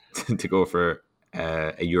 minutes to go for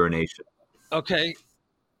a urination. Okay.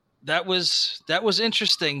 That was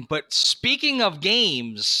interesting. But speaking of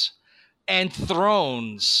games and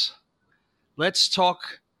thrones, let's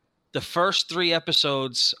talk the first 3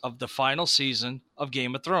 episodes of the final season of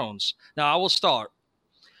Game of Thrones. Now I will start.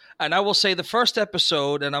 And I will say the first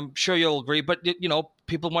episode, and I'm sure you'll agree, but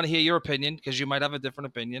people want to hear your opinion because you might have a different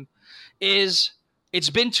opinion, is it's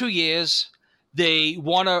been 2 years. They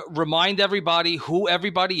want to remind everybody who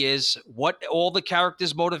everybody is, what all the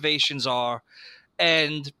characters' motivations are,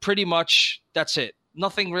 and pretty much that's it.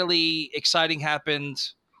 Nothing really exciting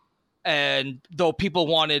happened. And though people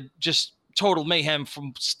wanted just total mayhem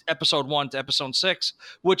from episode 1 to episode 6,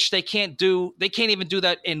 which they can't do. They can't even do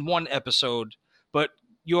that in one episode. But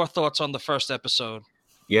your thoughts on the first episode?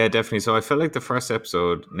 Yeah, definitely. So I felt like the first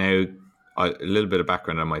episode, now a little bit of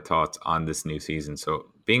background on my thoughts on this new season. So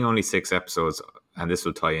being only 6 episodes, and this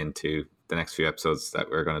will tie into the next few episodes that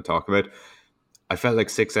we're going to talk about, I felt like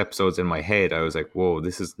 6 episodes in my head, I was like, whoa,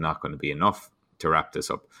 this is not going to be enough to wrap this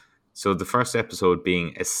up. So the first episode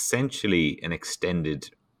being essentially an extended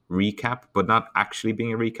recap, but not actually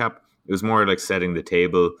being a recap. It was more like setting the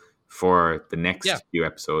table for the Yeah. next few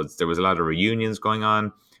episodes. There was a lot of reunions going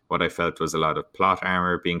on. What I felt was a lot of plot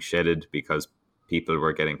armor being shedded because people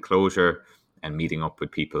were getting closure and meeting up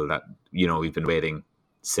with people that, we've been waiting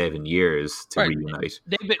 7 years to Right. reunite.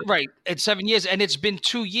 They've been right. It's 7 years, and it's been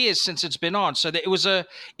 2 years since it's been on. So it was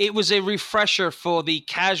a refresher for the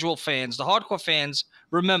casual fans. The hardcore fans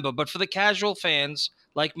remember, but for the casual fans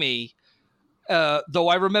like me, though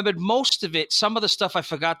I remembered most of it, some of the stuff I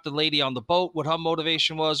forgot. The lady on the boat, what her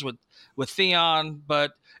motivation was with Theon,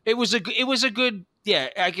 but it was a good, yeah.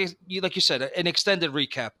 I guess like you said, an extended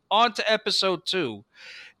recap. On to episode 2.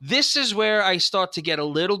 This is where I start to get a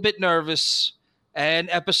little bit nervous, and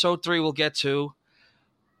episode 3 we'll get to,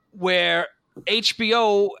 where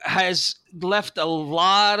HBO has left a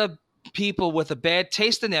lot of people with a bad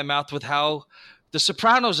taste in their mouth with how The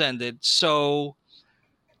Sopranos ended. So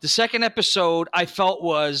the second episode I felt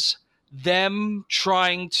was them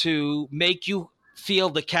trying to make you feel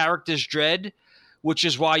the characters' dread, which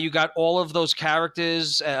is why you got all of those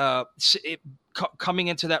characters coming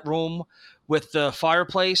into that room with the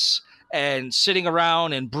fireplace and sitting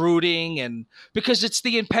around and brooding, and because it's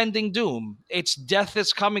the impending doom, it's death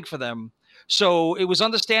that's coming for them. So it was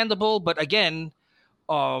understandable, but again,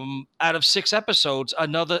 out of 6 episodes,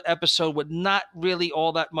 another episode with not really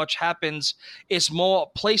all that much happens. It's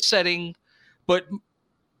more place setting, but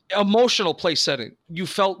emotional place setting. You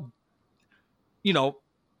felt,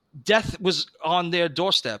 death was on their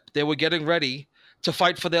doorstep. They were getting ready to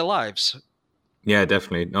fight for their lives. Yeah,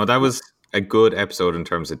 definitely. No, that was a good episode in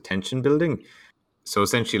terms of tension building. So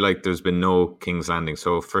essentially, like, there's been no King's Landing.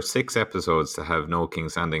 So for 6 episodes to have no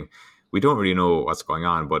King's Landing, we don't really know what's going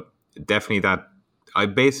on. But definitely that, I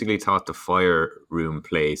basically thought the fire room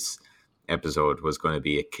place episode was going to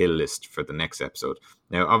be a kill list for the next episode.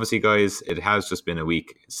 Now, obviously, guys, it has just been a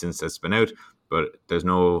week since it's been out, but there's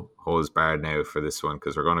no holds barred now for this one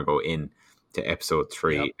because we're going to go in to episode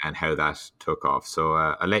 3 Yep. and how that took off. So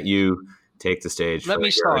I'll let you take the stage Let for me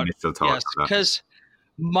your start. initial thoughts Yes, on that. because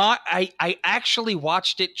I actually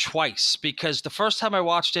watched it twice because the first time I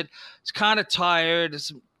watched it, it's kind of tired.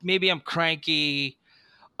 Maybe I'm cranky.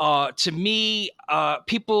 To me,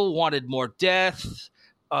 people wanted more death.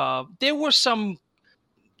 There were some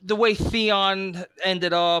the way Theon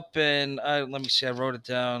ended up, and let me see, I wrote it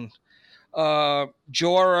down.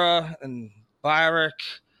 Jorah and Byrick.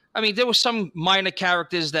 I mean, there were some minor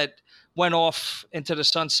characters that went off into the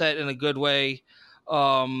sunset in a good way.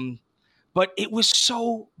 Um, but it was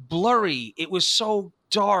so blurry. It was so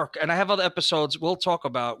dark. And I have other episodes we'll talk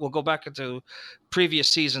about. We'll go back into previous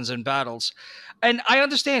seasons and battles. And I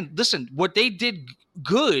understand, listen, what they did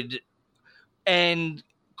good and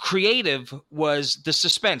creative was the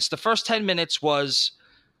suspense. The first 10 minutes was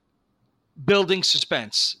building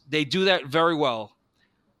suspense. They do that very well.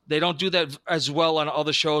 They don't do that as well on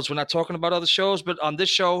other shows. We're not talking about other shows, but on this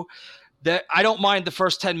show, that I don't mind the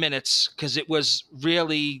first 10 minutes because it was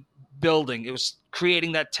really building. It was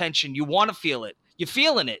creating that tension. You want to feel it. You're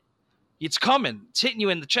feeling it. It's coming. It's hitting you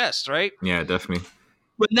in the chest, right? Yeah, definitely.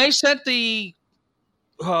 When they sent the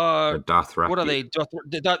The Dothraki. what are they?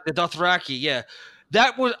 The Dothraki, yeah.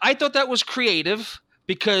 I thought that was creative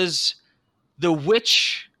because the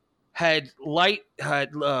witch had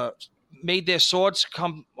made their swords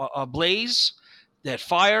come ablaze. They had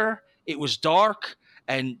fire. It was dark,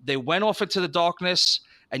 and they went off into the darkness.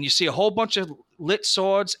 And you see a whole bunch of lit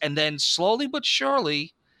swords, and then slowly but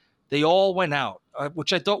surely, they all went out,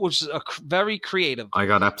 which I thought was very creative. I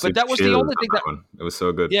got absolute But that was the chills only on thing that one. It was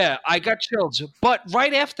so good. yeah, I got chills. But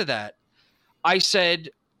right after that, I said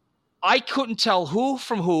I couldn't tell who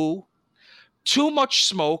from who. Too much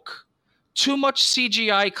smoke, too much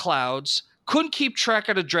CGI clouds. Couldn't keep track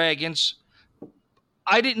of the dragons.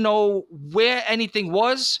 I didn't know where anything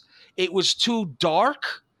was. It was too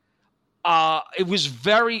dark. It was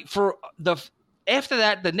very for the after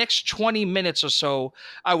that the next 20 minutes or so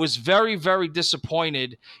I was very very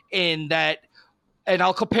disappointed in that, and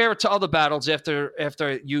I'll compare it to other battles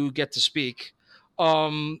after you get to speak.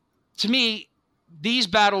 To me, these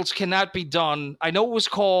battles cannot be done. I know it was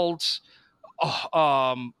called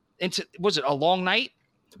into was it A Long Night?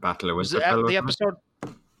 The Battle of Was it Winterfell. the Wasn't it? episode?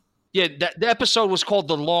 Yeah, the episode was called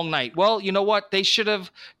The Long Night. Well, you know what? They should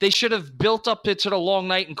have built up into the Long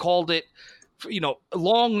Night and called it,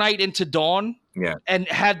 Long Night into Dawn. Yeah. And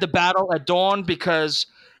had the battle at dawn, because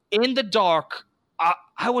in the dark,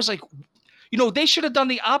 I was like, they should have done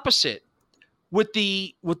the opposite with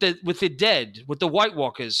the dead, with the White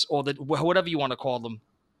Walkers, or the whatever you want to call them.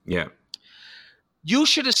 Yeah. You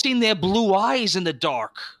should have seen their blue eyes in the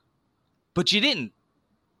dark, but you didn't.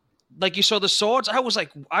 Like, you saw the swords. I was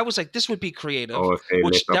like, this would be creative. Oh, if they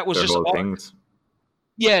lit up their whole things.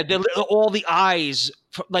 Yeah, all the eyes.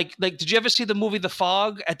 Like, did you ever see the movie The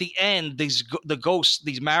Fog? At the end, the ghosts,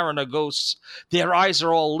 these mariner ghosts, their eyes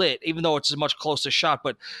are all lit, even though it's a much closer shot.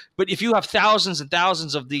 But if you have thousands and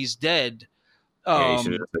thousands of these dead,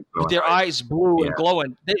 their eyes blue and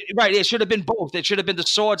glowing, right? It should have been both. It should have been the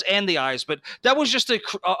swords and the eyes. But that was just a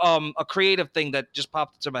creative thing that just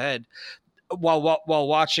popped into my head while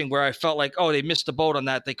watching, where I felt like, oh, they missed the boat on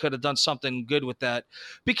that. They could have done something good with that,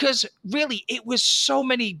 because really it was so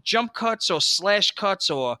many jump cuts or slash cuts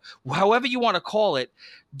or however you want to call it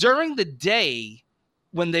during the day.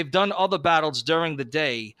 When they've done other battles during the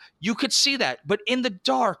day, you could see that, but in the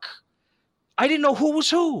dark, I didn't know who was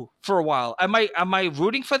who for a while. Am I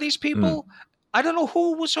rooting for these people? I don't know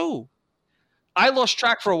who was who. I lost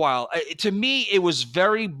track for a while. To me, it was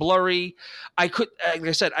very blurry. Like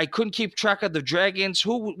I said, I couldn't keep track of the dragons.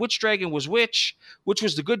 Which dragon was which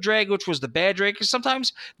was the good dragon, which was the bad dragon. Because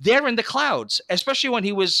sometimes they're in the clouds, especially when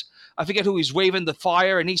he was, I forget who, he's waving the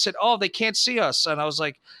fire, and he said, "Oh, they can't see us." And I was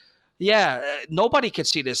like, "Yeah, nobody can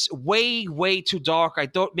see this. Way, way too dark." I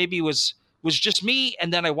thought maybe it was just me,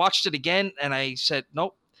 and then I watched it again, and I said,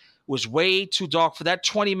 "Nope, it was way too dark for that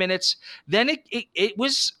 20 minutes." Then it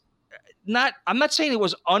was. I'm not saying it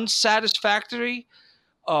was unsatisfactory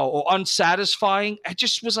or unsatisfying. I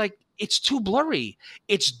just was like, it's too blurry.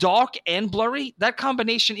 It's dark and blurry. That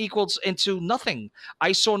combination equals into nothing.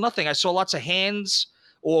 I saw nothing. I saw lots of hands,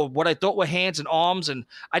 or what I thought were hands and arms, and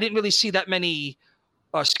I didn't really see that many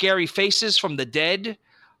scary faces from the dead.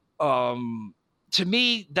 To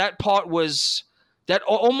me, that part was that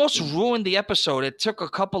almost ruined the episode. It took a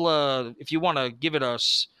couple of, if you want to give it a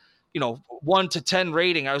 1 to 10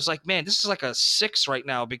 rating, I was like, man, this is like a 6 right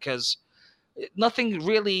now, because nothing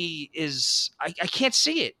really is. I can't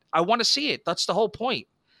see it. I want to see it. That's the whole point.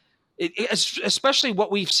 Especially what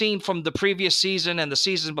we've seen from the previous season and the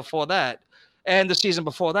season before that,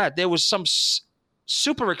 there was some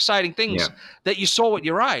super exciting Yeah. things that you saw with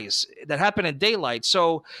your eyes that happened in daylight.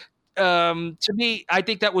 So to me, I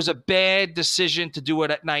think that was a bad decision to do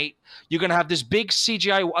it at night. You're going to have this big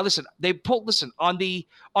CGI. Listen, listen, on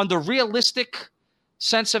the realistic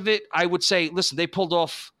sense of it, I would say, listen, they pulled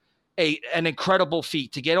off an incredible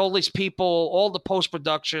feat to get all these people, all the post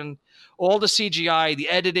production, all the CGI, the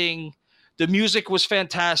editing, the music was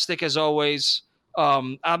fantastic as always.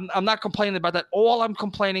 I'm not complaining about that. All I'm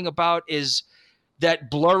complaining about is that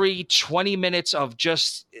blurry 20 minutes of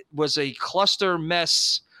just, it was a cluster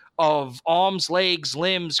mess of arms, legs,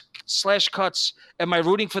 limbs, slash cuts. Am I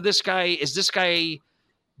rooting for this guy? Is this guy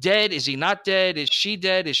dead? Is he not dead? Is she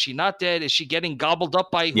dead? Is she not dead? Is she getting gobbled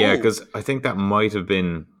up by Yeah, who? because I think that might have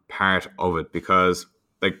been part of it because,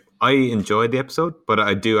 like, I enjoyed the episode, but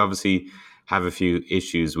I do obviously have a few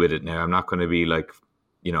issues with it now. I'm not going to be like,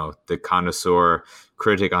 the connoisseur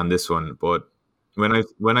critic on this one, but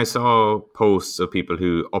when I saw posts of people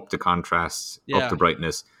who up the contrast, up Yeah. the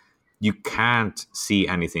brightness, you can't see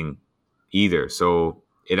anything either. So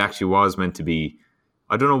it actually was meant to be.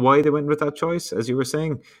 I don't know why they went with that choice, as you were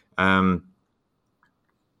saying. Um,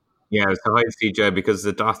 yeah, it's to hide CGI because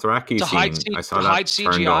the Dothraki scene, I To saw that hide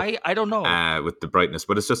turned up CGI? I don't know. with the brightness,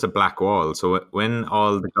 but it's just a black wall. So when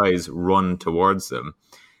all the guys run towards them,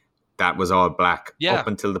 that was all black Yeah. up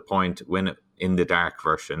until the point when in the dark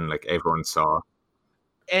version, like everyone saw.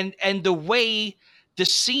 And the way the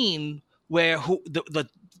scene where the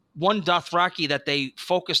one Dothraki that they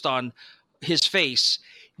focused on his face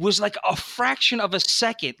was like a fraction of a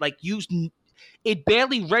second. Like it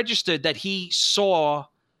barely registered that he saw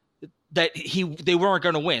that they weren't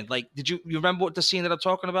going to win. Like, you remember what the scene that I'm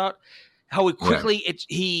talking about? How it Yeah,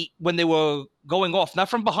 quickly when they were going off, not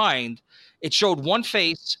from behind, it showed one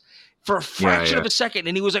face for a yeah, fraction yeah, of a second,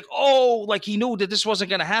 and he was like, "Oh," like he knew that this wasn't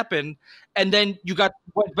going to happen. And then you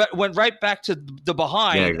went right back to the yeah,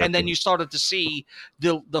 behind, and then exactly. you started to see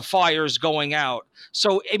the fires going out.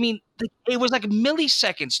 So I mean, it was like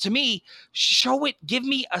milliseconds to me. Show it, give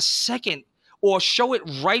me a second, or show it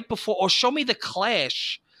right before, or show me the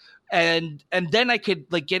clash, and then I could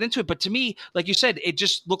like get into it. But to me, like you said, it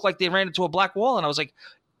just looked like they ran into a black wall, and I was like,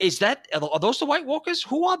 are those the White Walkers?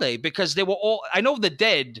 Who are they? Because they were all, I know the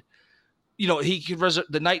dead. He could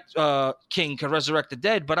the Night King can resurrect the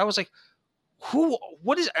dead, but I was like, who?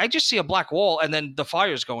 What is? I just see a black wall, and then the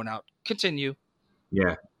fire's going out. Continue.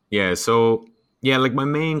 Yeah. Yeah. So, yeah, like my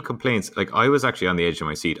main complaints, like I was actually on the edge of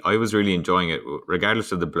my seat. I was really enjoying it,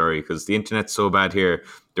 regardless of the blurry, because the internet's so bad here.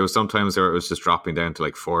 There was sometimes where it was just dropping down to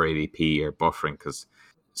like 480p or buffering.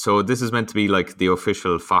 So this is meant to be like the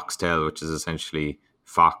official Foxtel, which is essentially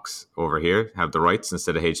Fox over here, have the rights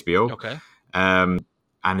instead of HBO. Okay.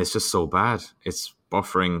 And it's just so bad. It's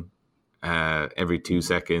buffering every 2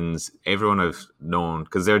 seconds. Everyone I've known,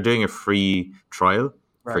 because they're doing a free trial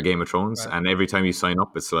for Right. Game of Thrones, Right. and every time you sign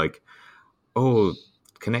up, it's like, oh,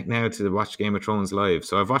 connect now to watch Game of Thrones live.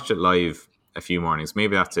 So I've watched it live a few mornings.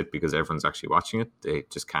 Maybe that's it because everyone's actually watching it. They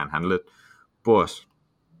just can't handle it. But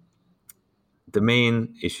the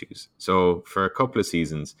main issues. So for a couple of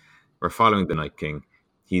seasons, we're following the Night King.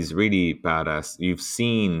 He's really badass. You've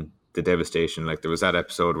seen the devastation. Like there was that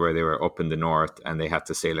episode where they were up in the north and they had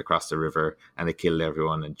to sail across the river and they killed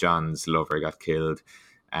everyone. And John's lover got killed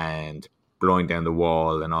and blowing down the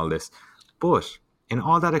wall and all this. But in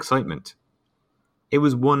all that excitement, it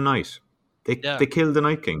was one night. They killed the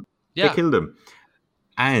Night King. They Yeah. killed him.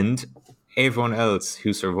 And everyone else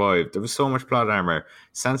who survived, there was so much plot armor.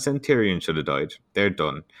 Sansa and Tyrion should have died. They're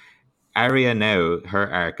done. Arya now, her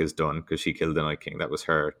arc is done because she killed the Night King. That was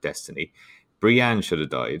her destiny. Brienne should have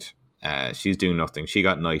died. She's doing nothing. She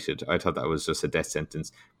got knighted. I thought that was just a death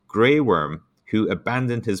sentence. Grey Worm, who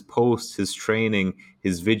abandoned his post, his training,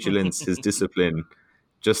 his vigilance, his discipline,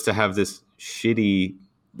 just to have this shitty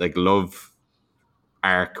like love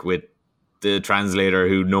arc with the translator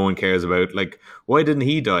who no one cares about. Like, why didn't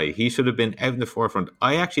he die? He should have been out in the forefront.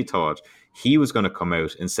 I actually thought he was going to come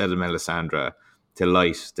out instead of Melisandre to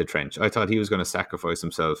light the trench. I thought he was going to sacrifice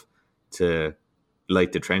himself to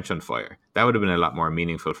light the trench on fire. That would have been a lot more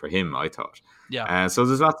meaningful for him, I thought. Yeah. So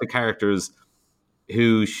there's lots of characters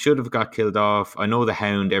who should have got killed off. I know the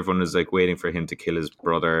Hound, everyone is like waiting for him to kill his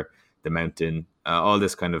brother, the Mountain, all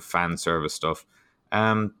this kind of fan service stuff.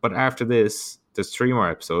 But after this, there's 3 more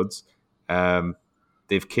episodes.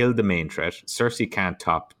 They've killed the main threat. Cersei can't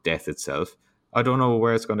top death itself. I don't know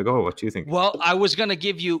where it's going to go. What do you think? Well, I was going to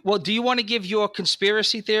give you. Well, do you want to give your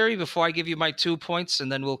conspiracy theory before I give you my 2 points, and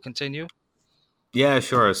then we'll continue? Yeah,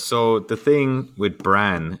 sure. So the thing with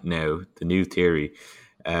Bran now, the new theory.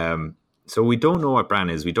 So we don't know what Bran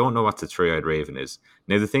is. We don't know what the Three-Eyed Raven is.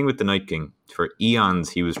 Now, the thing with the Night King, for eons,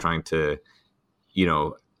 he was trying to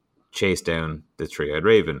chase down the three-eyed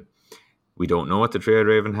raven. We don't know what the three-eyed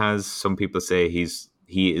raven has. Some people say he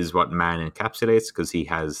is what man encapsulates, because he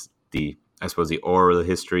has I suppose, the oral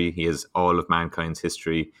history. He has all of mankind's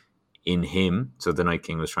history in him. So the Night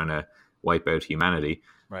King was trying to wipe out humanity.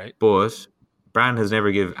 Right. But Bran has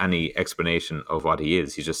never given any explanation of what he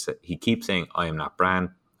is. He keeps saying, "I am not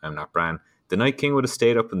Bran. I am not Bran." The Night King would have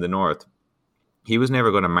stayed up in the north. He was never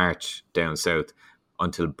going to march down south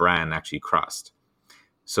until Bran actually crossed.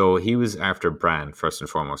 So he was after Bran first and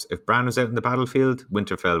foremost. If Bran was out in the battlefield,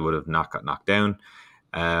 Winterfell would have not got knocked down.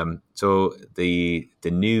 So the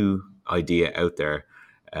new idea out there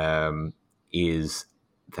is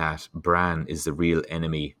that Bran is the real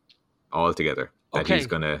enemy altogether. That Okay. he's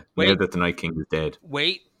gonna, Wait. now that the Night King is dead.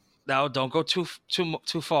 Wait. Now, don't go too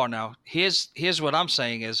far. Now, here's what I'm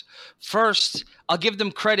saying is, first, I'll give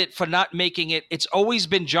them credit for not making it. It's always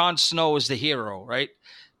been Jon Snow as the hero, right?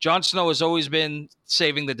 Jon Snow has always been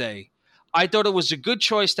saving the day. I thought it was a good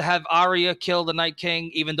choice to have Arya kill the Night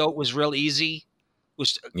King, even though it was real easy.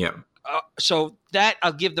 Yeah. So that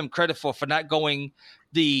I'll give them credit for not going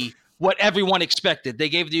what everyone expected. They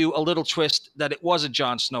gave you a little twist that it wasn't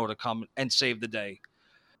Jon Snow to come and save the day.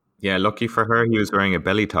 Yeah, lucky for her, he was wearing a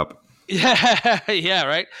belly top. Yeah,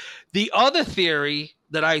 right. The other theory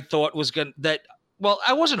that I thought was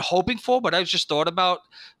I wasn't hoping for, but I just thought about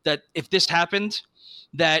that if this happened,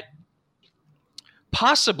 that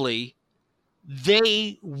possibly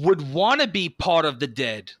they would want to be part of the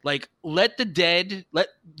dead. Like, let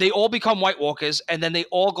they all become White Walkers, and then they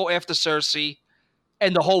all go after Cersei,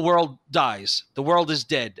 and the whole world dies. The world is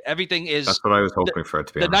dead. Everything is. That's what I was hoping for,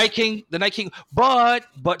 to be honest. The Night King.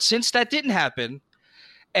 But since that didn't happen,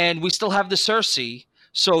 and we still have the Cersei,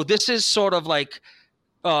 so this is sort of like,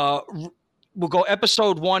 we'll go.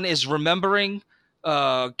 Episode 1 is remembering,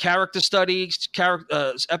 character studies.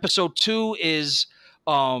 Episode 2 is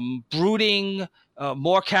brooding,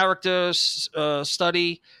 more characters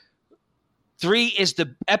study. 3 is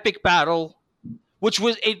the epic battle, which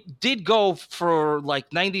it did go for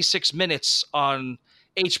like 96 minutes on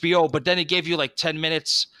HBO, but then it gave you like 10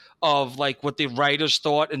 minutes of like what the writers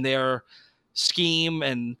thought and their scheme.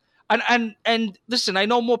 And listen, I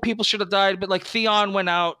know more people should have died, but like Theon went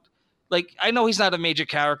out. Like, I know he's not a major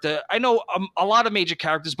character. I know a lot of major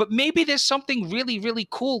characters, but maybe there's something really, really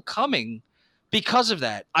cool coming because of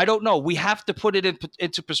that. I don't know. We have to put it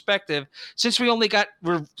into perspective. Since we only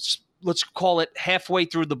let's call it halfway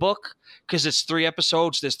through the book, because it's 3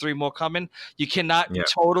 episodes, there's 3 more coming. You cannot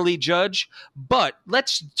totally judge, but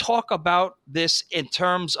let's talk about this in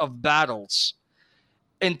terms of battles.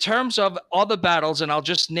 In terms of other battles, and I'll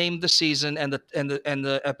just name the season and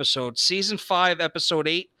the episode. Season 5, episode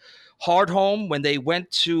 8, Hardhome, when they went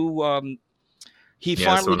to he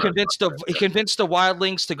finally convinced the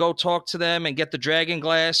wildlings to go talk to them and get the dragon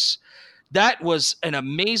glass. That was an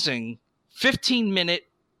amazing 15-minute.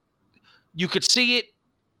 You could see it,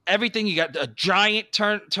 everything. You got a giant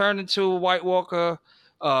turn into a White Walker.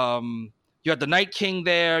 You had the Night King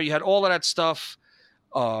there. You had all of that stuff.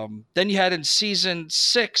 Then you had in season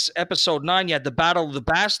 6, episode 9, you had the Battle of the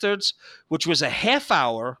Bastards, which was a half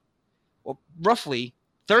hour, or roughly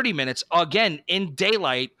 30 minutes, again in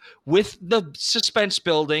daylight, with the suspense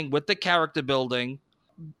building, with the character building,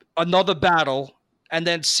 another battle, and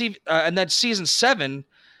then season 7.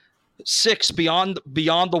 6, beyond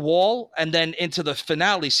the wall, and then into the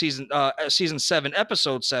finale, season 7,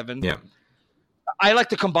 episode 7. Yeah, I like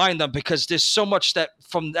to combine them because there's so much that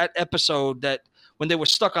from that episode, that when they were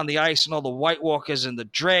stuck on the ice and all the White Walkers and the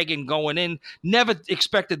dragon going in, never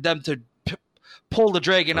expected them to pull the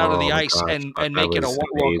dragon out of the ice and make it a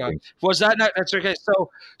White Walker. Was that not? That's okay.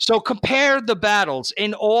 So compare the battles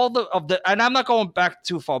in all and I'm not going back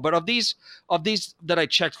too far, but of these that I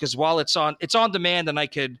checked, because while it's on demand and I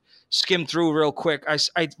could skim through real quick,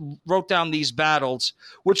 I wrote down these battles,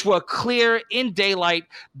 which were clear in daylight.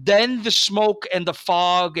 Then the smoke and the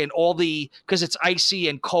fog and because it's icy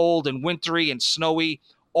and cold and wintry and snowy,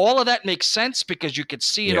 all of that makes sense because you could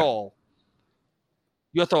see it all.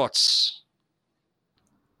 Your thoughts?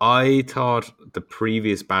 I thought the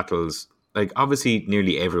previous battles, like, obviously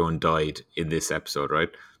nearly everyone died in this episode, right?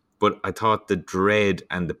 But I thought the dread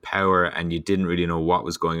and the power, and you didn't really know what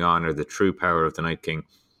was going on, or the true power of the Night King.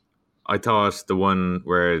 I thought the one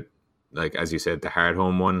where, like, as you said, the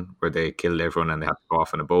Hardhome one, where they killed everyone and they had to go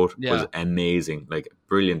off on a boat, was amazing. Like,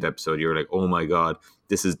 brilliant episode. You were like, oh my God,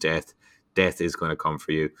 this is death. Death is going to come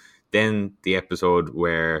for you. Then the episode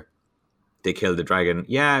where they killed the dragon.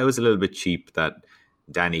 Yeah, it was a little bit cheap that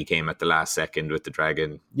Danny came at the last second with the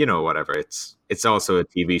dragon. Whatever. It's also a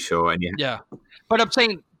TV show, and yeah. But I'm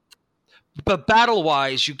saying, but battle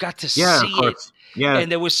wise, you got to Yeah, of see it, course. Yeah,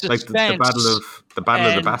 and there was like suspense, the Battle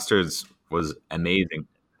of the and Bastards was amazing.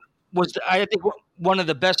 was I think one of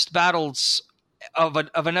the best battles of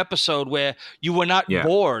an episode where you were not Yeah.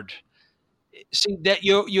 bored. See that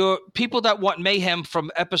your people that want mayhem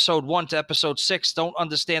from episode 1 to episode 6 don't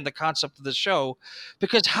understand the concept of the show,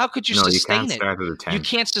 because how could you No, you can't sustain it? start at a You 10.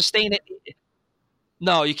 can't sustain it.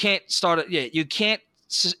 No, you can't start it. Yeah, you can't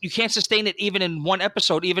sustain it even in one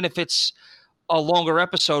episode, even if it's a longer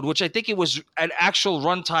episode, which I think it was an actual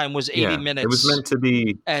runtime was 80 Yeah, it was minutes meant to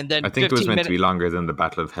be. and then I think it was 15 meant to minutes. be longer than the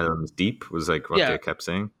Battle of Helm's Deep. Was like what Yeah, they kept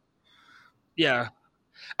saying. yeah.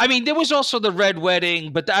 I mean, there was also the Red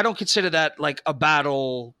Wedding, but I don't consider that like a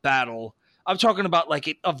battle. I'm talking about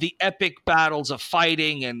like of the epic battles of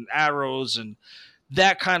fighting and arrows and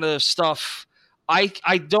that kind of stuff. I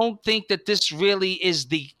don't think that this really is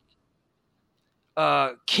the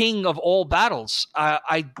king of all battles.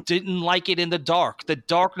 I didn't like it in the dark. The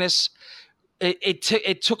darkness,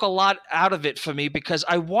 it took a lot out of it for me, because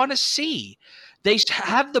I want to see. They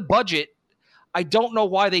have the budget. I don't know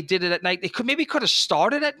why they did it at night. They could have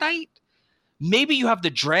started at night. Maybe you have the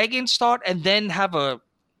dragon start and then have a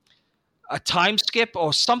time skip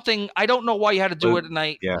or something. I don't know why you had to do Well, it at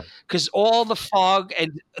night, yeah, because all the fog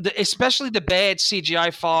and especially the bad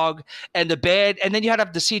CGI fog and then you had to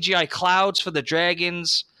have the CGI clouds for the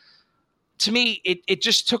dragons. To me, it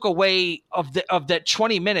just took away of that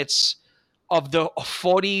 20 minutes of the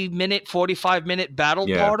 40-minute, 45-minute battle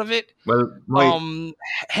yeah. part of it. Well, my Um,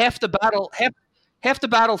 half the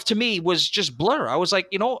battle to me was just blur. I was like,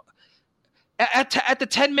 at the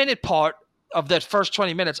 10-minute part of that first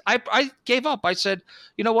 20 minutes, I gave up. I said,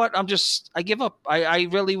 you know what? I give up. I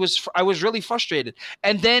was really frustrated.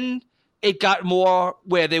 And then it got more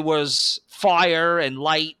where there was fire and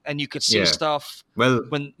light and you could see yeah. stuff Well,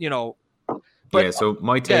 when, but yeah. So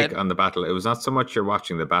my take Dad, on the battle, it was not so much you're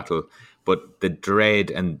watching the battle, but the dread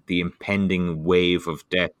and the impending wave of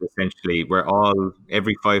death. Essentially, where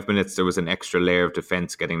every 5 minutes there was an extra layer of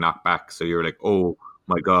defense getting knocked back. So you're like, oh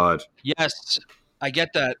my god. yes, I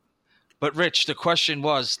get that. But Rich, the question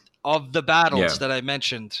was, of the Yeah. battles that I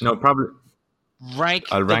mentioned, No, probably rank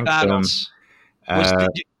I'll the rank them. battles. Was Uh,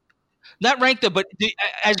 not rank them, but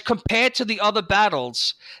as compared to the other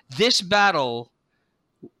battles, this battle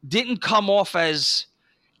didn't come off as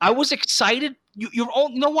I was excited. You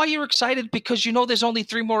know why you're excited? Because there's only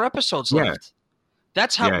 3 more episodes yeah, left.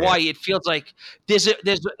 That's yeah, yeah. why it feels like there's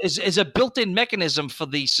a built-in mechanism for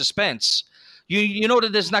the suspense. You know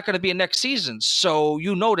that there's not going to be a next season, so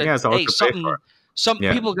you know that Yeah, it's all hey, to pay for. some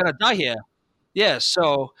Yeah. people are going to die here. Yeah,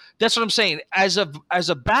 so that's what I'm saying. As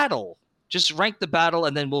a battle, just rank the battle,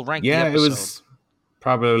 and then we'll rank the Yeah, it episode. was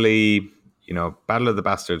probably, Battle of the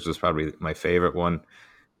Bastards was probably my favorite one.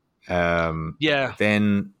 Yeah,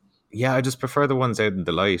 Then, yeah, I just prefer the ones out in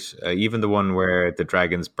the light. Even the one where the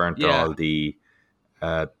dragons burnt yeah. all the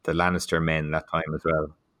Lannister men that time as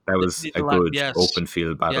well. That was a good Yes, open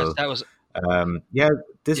field yes, battle. that was Yeah,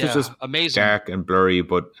 this was just amazing. dark and blurry,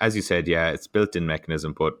 but as you said, yeah, it's built-in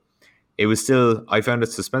mechanism, but it was still, I found it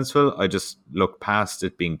suspenseful. I just looked past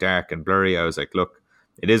it being dark and blurry. I was like, look,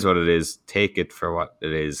 it is what it is. Take it for what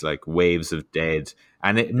it is, like waves of dead.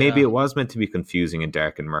 And maybe Yeah, it was meant to be confusing and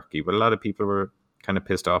dark and murky, but a lot of people were kind of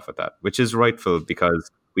pissed off at that, which is rightful because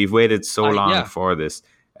we've waited so long yeah, for this.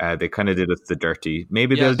 They kind of did us the dirty.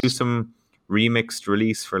 Maybe they'll do yes, some remixed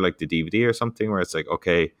release for like the DVD or something where it's like,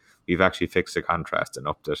 okay, we've actually fixed the contrast and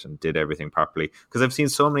upped it and did everything properly. Because I've seen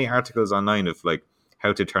so many articles online of like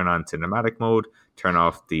how to turn on cinematic mode, turn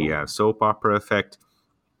off the soap opera effect,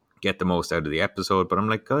 get the most out of the episode. But I'm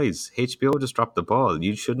like, guys, HBO just dropped the ball.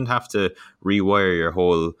 You shouldn't have to rewire your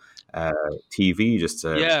whole TV just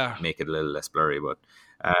to yeah. make it a little less blurry. But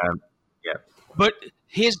yeah, But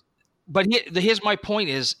here's my point: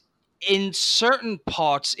 is in certain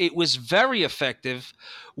parts it was very effective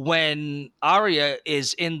when Arya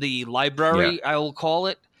is in the yeah, library, I will call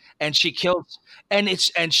it, and she kills, and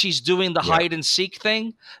she's doing the yeah, hide and seek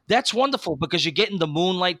thing. That's wonderful because you're getting the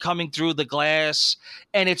moonlight coming through the glass,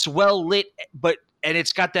 and it's well lit, and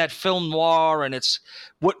it's got that film noir, and it's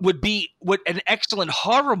what an excellent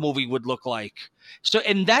horror movie would look like. So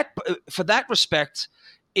in that, for that respect,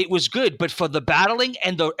 it was good. But for the battling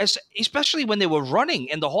and especially when they were running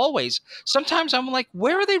in the hallways, sometimes I'm like,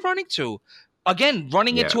 where are they running to? Again,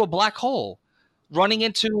 running yeah. into a black hole, running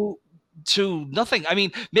into to nothing. I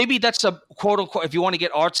mean, maybe that's a quote unquote. If you want to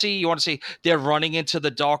get artsy, you want to say they're running into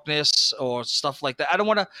the darkness or stuff like that. I don't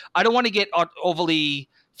want to. I don't want to get overly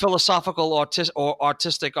philosophical or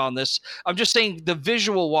artistic on this. I'm just saying the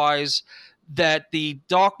visual wise that the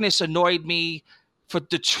darkness annoyed me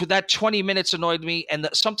that 20 minutes annoyed me, and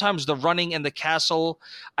sometimes the running in the castle,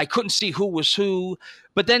 I couldn't see who was who.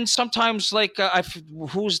 But then sometimes, like,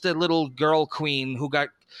 who's the little girl queen who got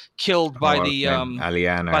killed by the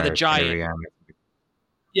Aliana or giant? Ariana.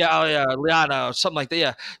 Yeah, oh yeah, Liana or something like that.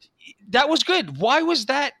 Yeah, that was good. Why was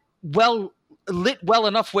that lit well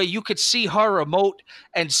enough where you could see her emote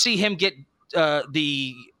and see him get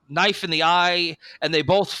the knife in the eye, and they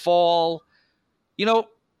both fall? You know,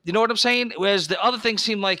 what I'm saying? Whereas the other things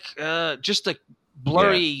seem like just a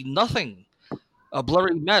blurry nothing, a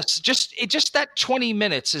blurry mess. Just that 20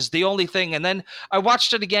 minutes is the only thing. And then I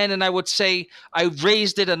watched it again, and I would say I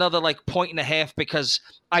raised it another like 1.5 because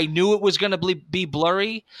I knew it was going to be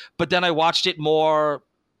blurry. But then I watched it more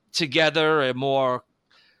together and more.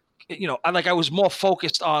 I was more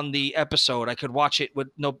focused on the episode. I could watch it with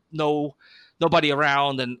nobody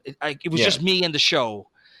around, and it was just me and the show.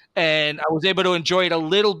 And I was able to enjoy it a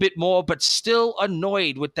little bit more, but still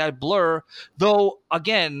annoyed with that blur. Though,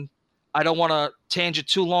 again, I don't want to tangent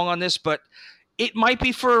too long on this, but it might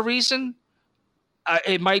be for a reason.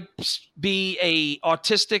 It might be a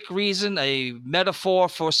artistic reason, a metaphor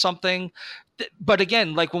for something. But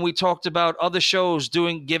again, like when we talked about other shows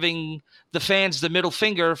giving the fans the middle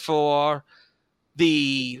finger for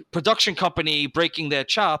the production company breaking their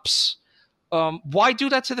chops, why do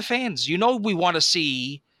that to the fans? We want to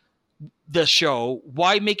see the show.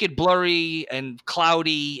 Why make it blurry and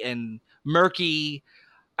cloudy and murky?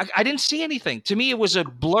 I didn't see anything. To me, it was a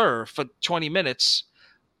blur for 20 minutes.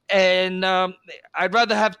 And I'd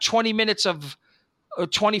rather have 20 minutes of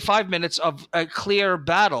 25 minutes of a clear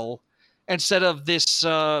battle instead of this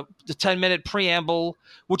the 10-minute preamble,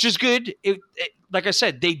 which is good. Like I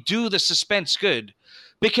said, they do the suspense good.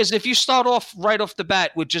 Because if you start off right off the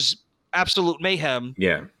bat with just absolute mayhem,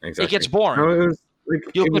 exactly, it gets boring. No,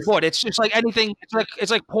 You'll get bored. It's just like anything.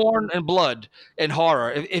 It's like porn and blood and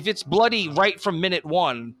horror. If it's bloody right from minute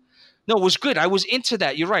one, no, it was good. I was into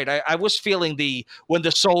that. You're right. I was feeling when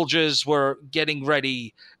the soldiers were getting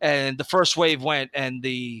ready and the first wave went and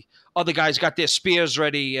the other guys got their spears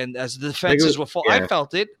ready and as the defenses were full. I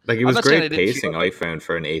felt it. Like it was great pacing. I found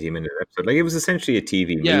for an 80-minute episode. Like it was essentially a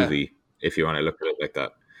TV movie if you want to look at it like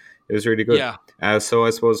that. It was really good. Yeah. So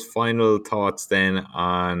I suppose final thoughts then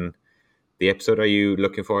on the episode. Are you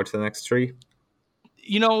looking forward to the next 3?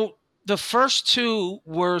 The first 2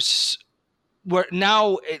 were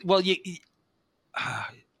now. Well,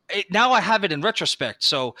 now I have it in retrospect.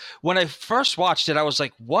 So when I first watched it, I was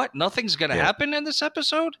like, "What? Nothing's going to happen in this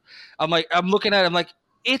episode?" I'm looking at it. I'm like,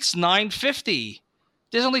 "It's 9:50.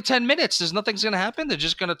 There's only 10 minutes. There's nothing's going to happen. They're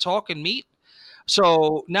just going to talk and meet."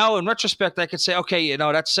 So now in retrospect, I could say, okay,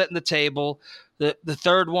 that's setting the table. The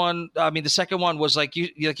third one, the second one was like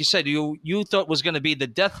you said, you thought was going to be the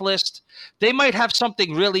death list. They might have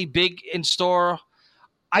something really big in store.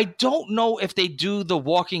 I don't know if they do the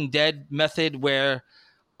Walking Dead method where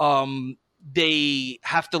they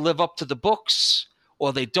have to live up to the books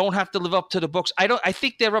or they don't have to live up to the books. I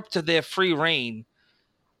think they're up to their free reign.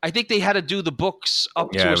 I think they had to do the books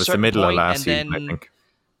up to a certain point. Yeah, it was the middle of last season, I think.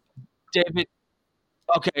 David.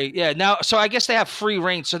 Okay, yeah. Now, so I guess they have free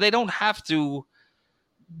reign, so they don't have to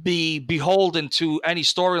be beholden to any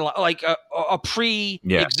storyline, like a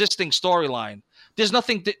pre-existing storyline. There's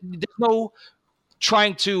nothing. There's no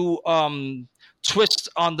trying to twist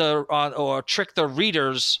or trick the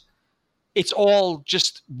readers. It's all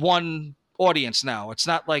just one audience now. It's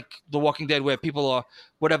not like The Walking Dead where people are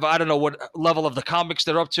whatever. I don't know what level of the comics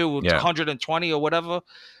they're up to, 120 or whatever.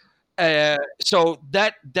 So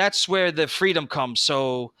that's where the freedom comes.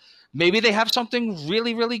 So maybe they have something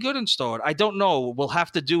really, really good in store. I don't know. We'll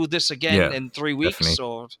have to do this again in 3 weeks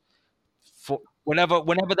definitely. Or whenever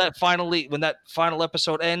that when that final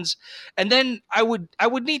episode ends. And then I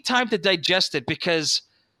would need time to digest it because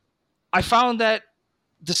I found that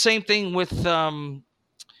the same thing with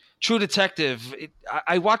True Detective.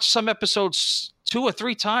 I watched some episodes 2 or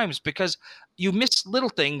 3 times because you miss little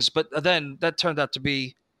things, but then that turned out to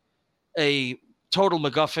be a total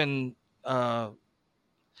MacGuffin,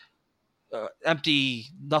 empty,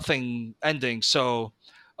 nothing ending. So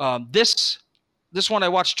this one I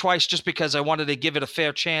watched twice just because I wanted to give it a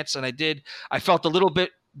fair chance, and I did. I felt a little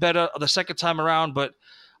bit better the second time around, but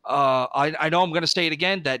I know I'm going to say it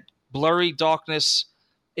again, that blurry darkness,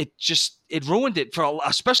 it ruined it,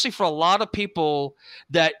 especially for a lot of people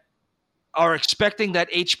that are expecting that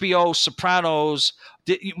HBO Sopranos.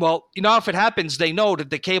 Well, if it happens, they know that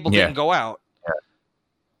the cable didn't go out.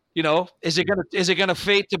 Yeah. Is it gonna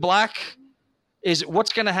fade to black?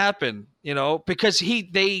 What's gonna happen? Because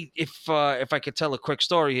if I could tell a quick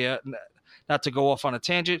story here, not to go off on a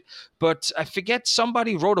tangent, but I forget,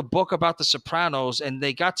 somebody wrote a book about the Sopranos and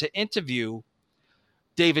they got to interview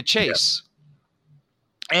David Yeah. Chase.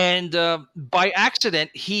 And by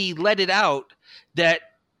accident, he let it out that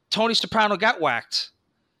Tony Soprano got whacked.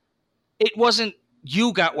 It wasn't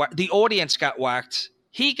you got whacked. The audience got whacked.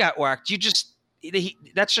 He got whacked.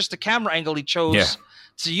 That's just the camera angle he Yeah. chose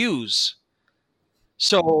to use.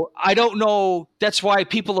 So I don't know. That's why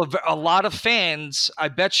a lot of fans, I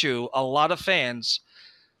bet you, a lot of fans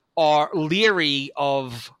are leery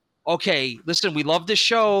of, okay, listen, we love this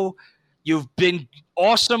show. You've been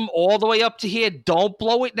awesome all the way up to here. Don't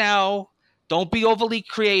blow it now. Don't be overly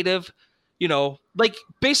creative. Like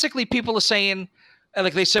basically people are saying,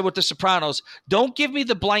 like they said with The Sopranos, don't give me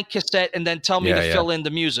the blank cassette and then tell me to Yeah. fill in the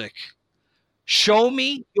music. Show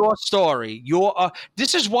me your story.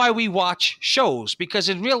 This is why we watch shows, because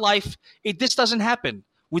in real life, this doesn't happen.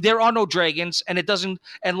 There are no dragons, and it doesn't.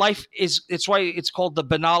 And life is. It's why it's called the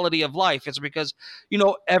banality of life. It's because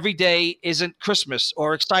every day isn't Christmas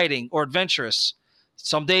or exciting or adventurous.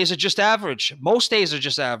 Some days are just average. Most days are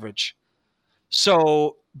just average.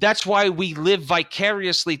 So that's why we live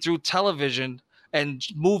vicariously through television and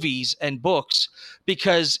movies and books,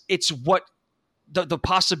 because it's what the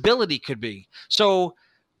possibility could be. So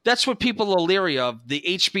that's what people are leery of. The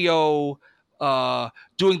HBO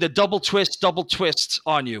doing the double twists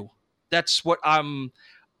on you. That's what I'm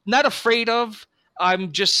not afraid of.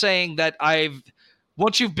 I'm just saying that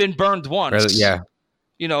once you've been burned once, Yeah.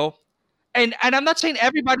 and I'm not saying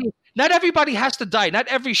not everybody has to die. Not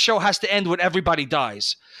every show has to end when everybody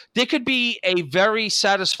dies. There could be a very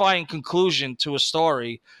satisfying conclusion to a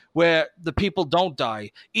story where the people don't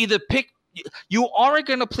die. You aren't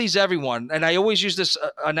going to please everyone. And I always use this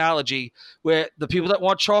analogy where the people that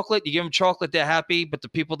want chocolate, you give them chocolate, they're happy. But the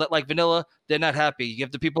people that like vanilla, they're not happy. You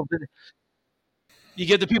give the people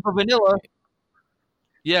vanilla.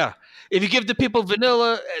 Yeah. If you give the people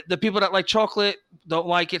vanilla, the people that like chocolate don't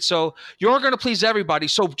like it. So you're going to please everybody.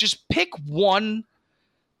 So just pick one.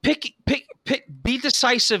 Pick. Be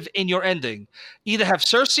decisive in your ending. Either have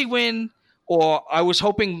Cersei win, or I was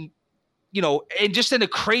hoping, and just in a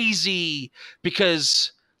crazy,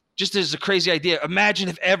 because just as a crazy idea, imagine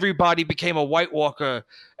if everybody became a White Walker,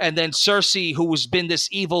 and then Cersei, who has been this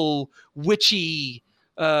evil, witchy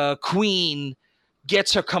queen,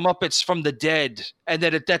 gets her comeuppance from the dead, and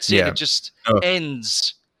then that's it. Yeah. It just Oh.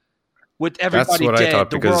 ends with That's everybody what I dead. thought,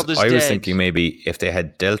 The because world is I was dead. thinking maybe if they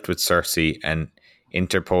had dealt with Cersei and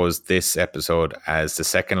interposed this episode as the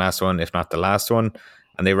second last one, if not the last one,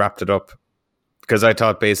 and they wrapped it up. Because I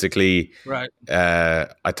thought basically, Right.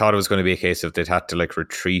 I thought it was going to be a case of they'd have to like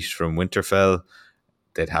retreat from Winterfell.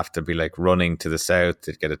 They'd have to be like running to the south.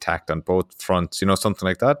 They'd get attacked on both fronts, something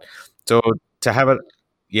like that. So to have it,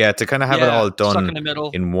 to kind of have it all stuck done in the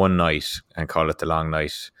middle. in one night and call it the long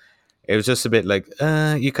night, it was just a bit like,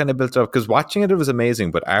 you kind of built up, because watching it was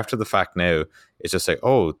amazing. But after the fact now, it's just like,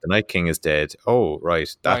 oh, the Night King is dead. Oh,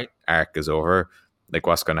 right. That arc is over. Like,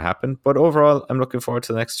 what's going to happen? But overall, I'm looking forward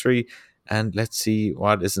to the next 3. And let's see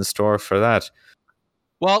what is in store for that.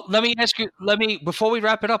 Well, let me ask you, before we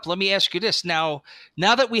wrap it up, let me ask you this. Now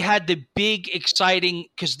that we had the big, exciting,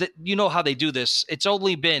 because you know how they do this. It's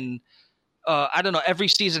only been, I don't know, every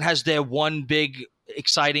season has their one big,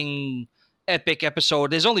 exciting, epic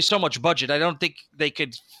episode. There's only so much budget. I don't think they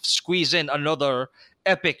could squeeze in another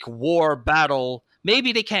epic war battle.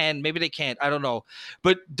 Maybe they can, maybe they can't. I don't know.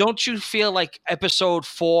 But don't you feel like episode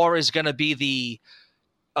 4 is going to be the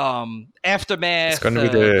aftermath? It's going to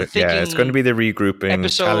be it's going to be the regrouping,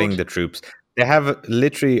 episode. Tallying the troops. They have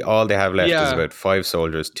literally all they have left is about 5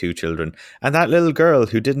 soldiers, 2 children, and that little girl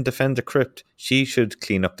who didn't defend the crypt. She should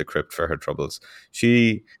clean up the crypt for her troubles.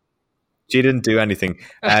 She didn't do anything.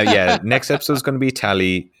 Next episode is going to be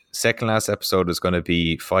Tally. Second last episode is going to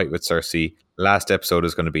be fight with Cersei. Last episode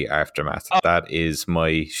is going to be aftermath. That is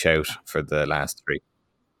my shout for the last 3.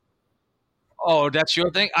 Oh, that's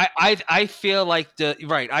your thing. I feel like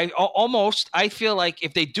I feel like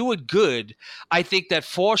if they do it good, I think that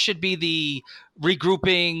 4 should be the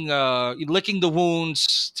regrouping, licking the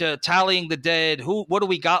wounds, to tallying the dead. What do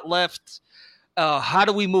we got left? How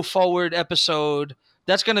do we move forward? Episode.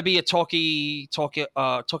 That's going to be a talky talk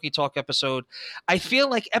episode. I feel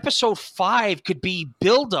like episode 5 could be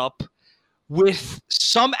build up with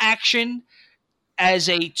some action as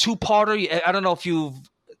a 2-parter. I don't know if you've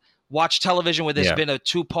watch television where there's Yeah. been a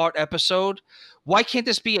 2-part episode. Why can't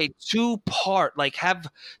this be a 2-part? Like have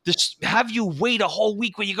you wait a whole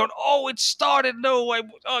week when you're going, oh, it started. No, I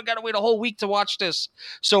got to wait a whole week to watch this.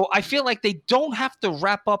 So I feel like they don't have to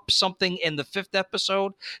wrap up something in the 5th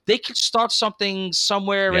episode. They could start something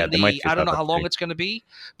somewhere Yeah, in they might the, use I don't that know how long opportunity. it's going to be,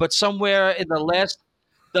 but somewhere in the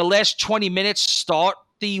last 20 minutes, start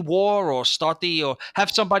the war or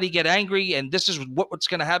have somebody get angry and this is what's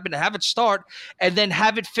going to happen, and have it start and then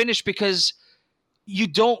have it finish, because you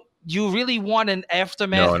really want an No,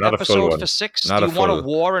 aftermath not a full episode one. for 6? Not Do a you want a full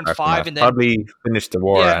war in 5 aftermath. and then Probably finish the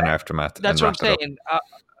war yeah, and aftermath and that's what I'm wrap it up. saying.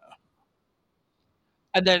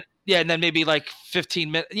 And then and then maybe like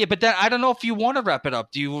 15 minutes. Yeah, but then I don't know if you want to wrap it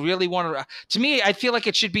up. Do you really want to? To me, I feel like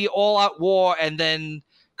it should be all out war, and then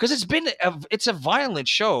because it's a violent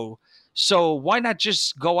show, so why not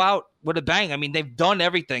just go out with a bang? I mean, they've done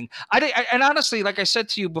everything. And honestly, like I said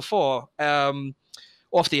to you before,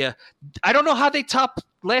 off the air, I don't know how they top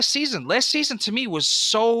last season. Last season to me was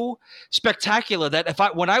so spectacular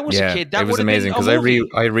that when I was a kid, that it was would have been amazing a because movie.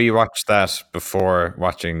 I rewatched that before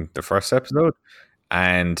watching the first episode,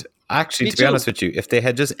 and actually, Me to be honest too. with you, if they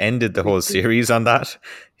had just ended the whole series on that,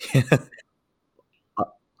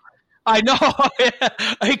 I know.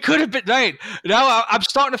 It could have been right. Now I'm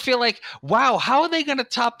starting to feel like, wow, how are they going to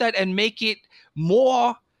top that and make it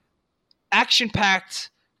more action-packed,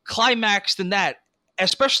 climax than that?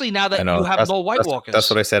 Especially now I that you know have no White that's what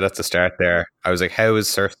Walkers. I said at the start there. I was like, how is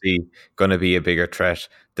Cersei going to be a bigger threat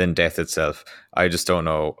than death itself? I just don't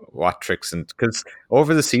know what tricks, and because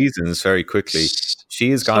over the seasons, very quickly, she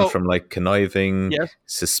has gone So from like conniving, yes, yep.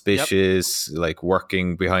 suspicious, like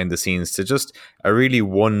working behind the scenes to just a really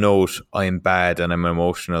one note, I'm bad and I'm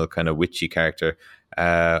emotional kind of witchy character.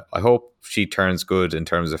 I hope she turns good in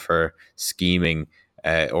terms of her scheming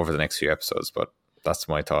over the next few episodes, but that's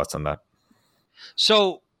my thoughts on that.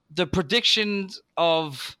 So the predictions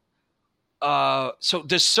of so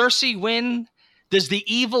does Cersei win? Does the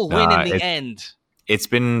evil win in the end? It's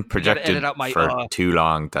been I got to projected edit out my for too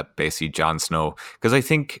long that basically Jon Snow, because I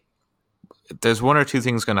think there's one or two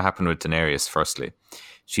things going to happen with Daenerys. Firstly,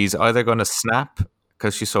 she's either going to snap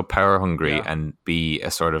because she's so power hungry Yeah. and be a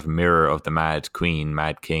sort of mirror of the Mad Queen,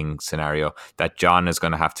 Mad King scenario, that Jon is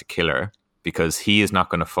going to have to kill her because he is not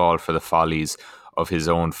going to fall for the follies of his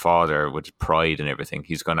own father with pride and everything.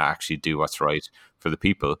 He's going to actually do what's right for the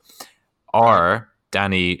people. Or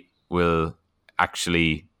Dany will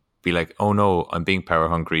actually be like, oh no, I'm being power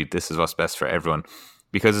hungry. This is what's best for everyone.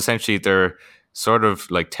 Because essentially they're sort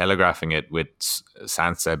of like telegraphing it with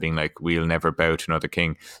Sansa being like, we'll never bow to another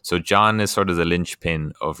king. So Jon is sort of the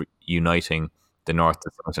linchpin of uniting the North,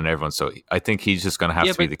 the South, and everyone. So I think he's just going to have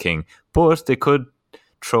to be the king. But they could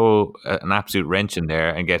throw an absolute wrench in there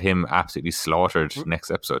and get him absolutely slaughtered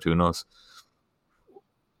next episode. Who knows?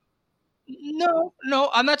 No,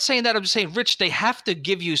 I'm not saying that. I'm just saying, Rich, they have to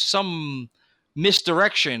give you some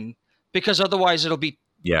misdirection because otherwise it'll be,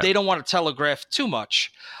 they don't want to telegraph too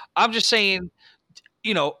much. I'm just saying,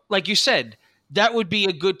 like you said, that would be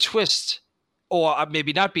a good twist, or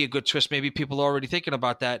maybe not be a good twist. Maybe people are already thinking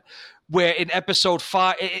about that. Where in episode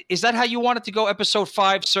 5, is that how you want it to go? Episode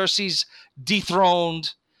 5, Cersei's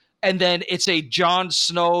dethroned, and then it's a Jon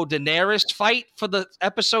Snow Daenerys fight for the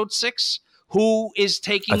episode 6. Who is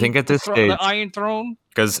taking I think at this stage, the Iron Throne?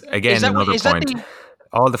 Because again, another point,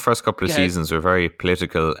 all the first couple of Go ahead. seasons were very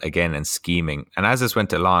political again and scheming. And as this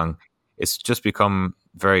went along, it's just become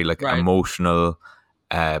very like emotional,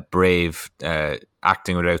 brave,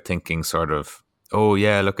 acting without thinking sort of, oh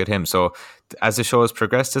yeah, look at him. So as the show has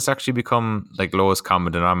progressed, it's actually become like lowest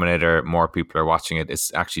common denominator. More people are watching it.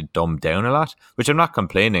 It's actually dumbed down a lot, which I'm not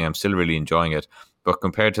complaining. I'm still really enjoying it. But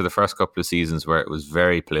compared to the first couple of seasons where it was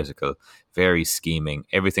very political, very scheming,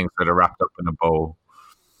 everything sort of wrapped up in a bow.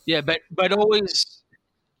 Yeah, but always.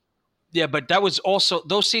 Yeah, but that was also,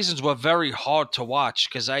 those seasons were very hard to watch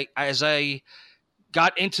because as I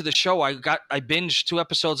got into the show, I binged 2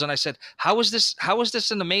 episodes and I said, how is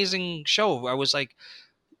this an amazing show? I was like,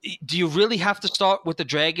 do you really have to start with the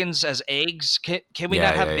dragons as eggs? Can we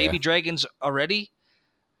not have baby dragons already?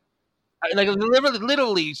 Like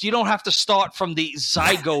literally, you don't have to start from the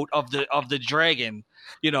zygote of the dragon.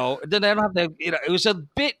 Then I don't have to. It was a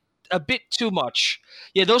bit too much.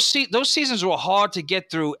 Yeah, those seasons were hard to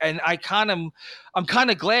get through, and I'm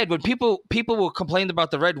kind of glad when people were complaining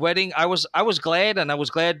about the Red Wedding. I was glad, and I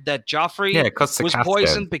was glad that Joffrey was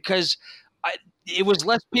poisoned because it was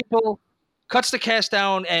less people, cuts the cast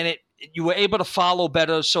down, and you were able to follow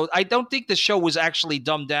better. So I don't think the show was actually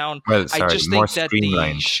dumbed down. Well, sorry, I just think that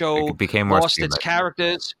the show became more lost its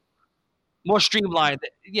characters. more streamlined.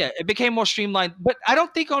 Yeah, it became more streamlined, but I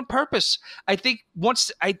don't think on purpose. I think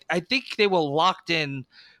I think they were locked in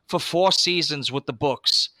for 4 seasons with the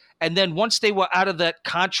books, and then once they were out of that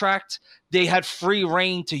contract, they had free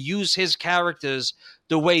reign to use his characters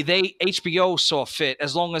the way they HBO saw fit,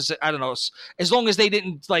 as long as I don't know, as long as they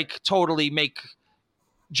didn't like totally make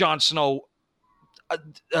Jon Snow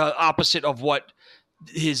opposite of what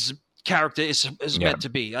his character is Yeah. meant to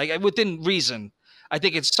be, like within reason. I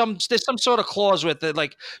think there's some sort of clause with it,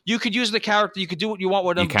 like you could use the character, you could do what you want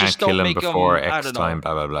with You him, can't just kill don't him make before him, I X don't time, know,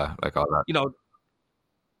 blah, blah, blah. Like all that. you know,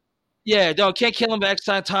 yeah, no, can't kill him X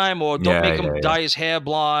time, or don't Yeah, make yeah, him yeah. dye his hair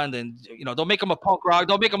blonde, and don't make him a punk rock,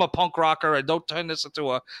 don't make him a punk rocker, and don't turn this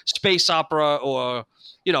into a space opera or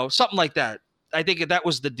something like that. I think that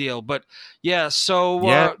was the deal. But yeah, so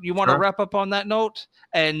Yeah, you want to sure. wrap up on that note,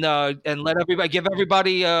 and let everybody give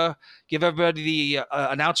everybody the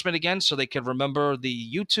announcement again, so they can remember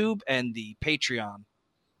the YouTube and the Patreon.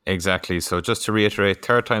 Exactly. So just to reiterate,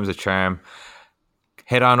 third time's a charm.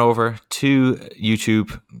 Head on over to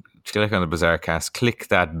YouTube, click on the Bizarre Cast, click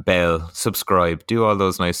that bell, subscribe, do all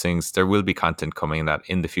those nice things. There will be content coming that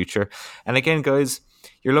in the future. And again, guys,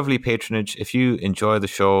 your lovely patronage, if you enjoy the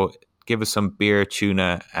show, give us some beer,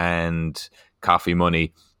 tuna, and coffee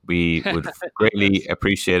money. We would greatly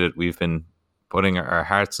appreciate it. We've been putting our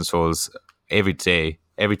hearts and souls every day,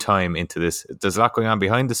 every time into this. There's a lot going on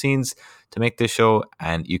behind the scenes to make this show,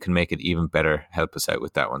 and you can make it even better. Help us out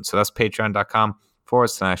with that one. So that's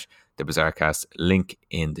patreon.com/The Bizarrecast, link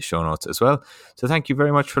in the show notes as well. So thank you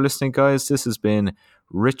very much for listening, guys. This has been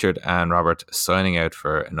Richard and Robert signing out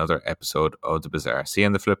for another episode of The Bizarre. See you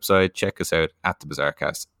on the flip side. Check us out at The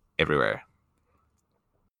Bizarrecast everywhere.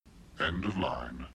 End of line.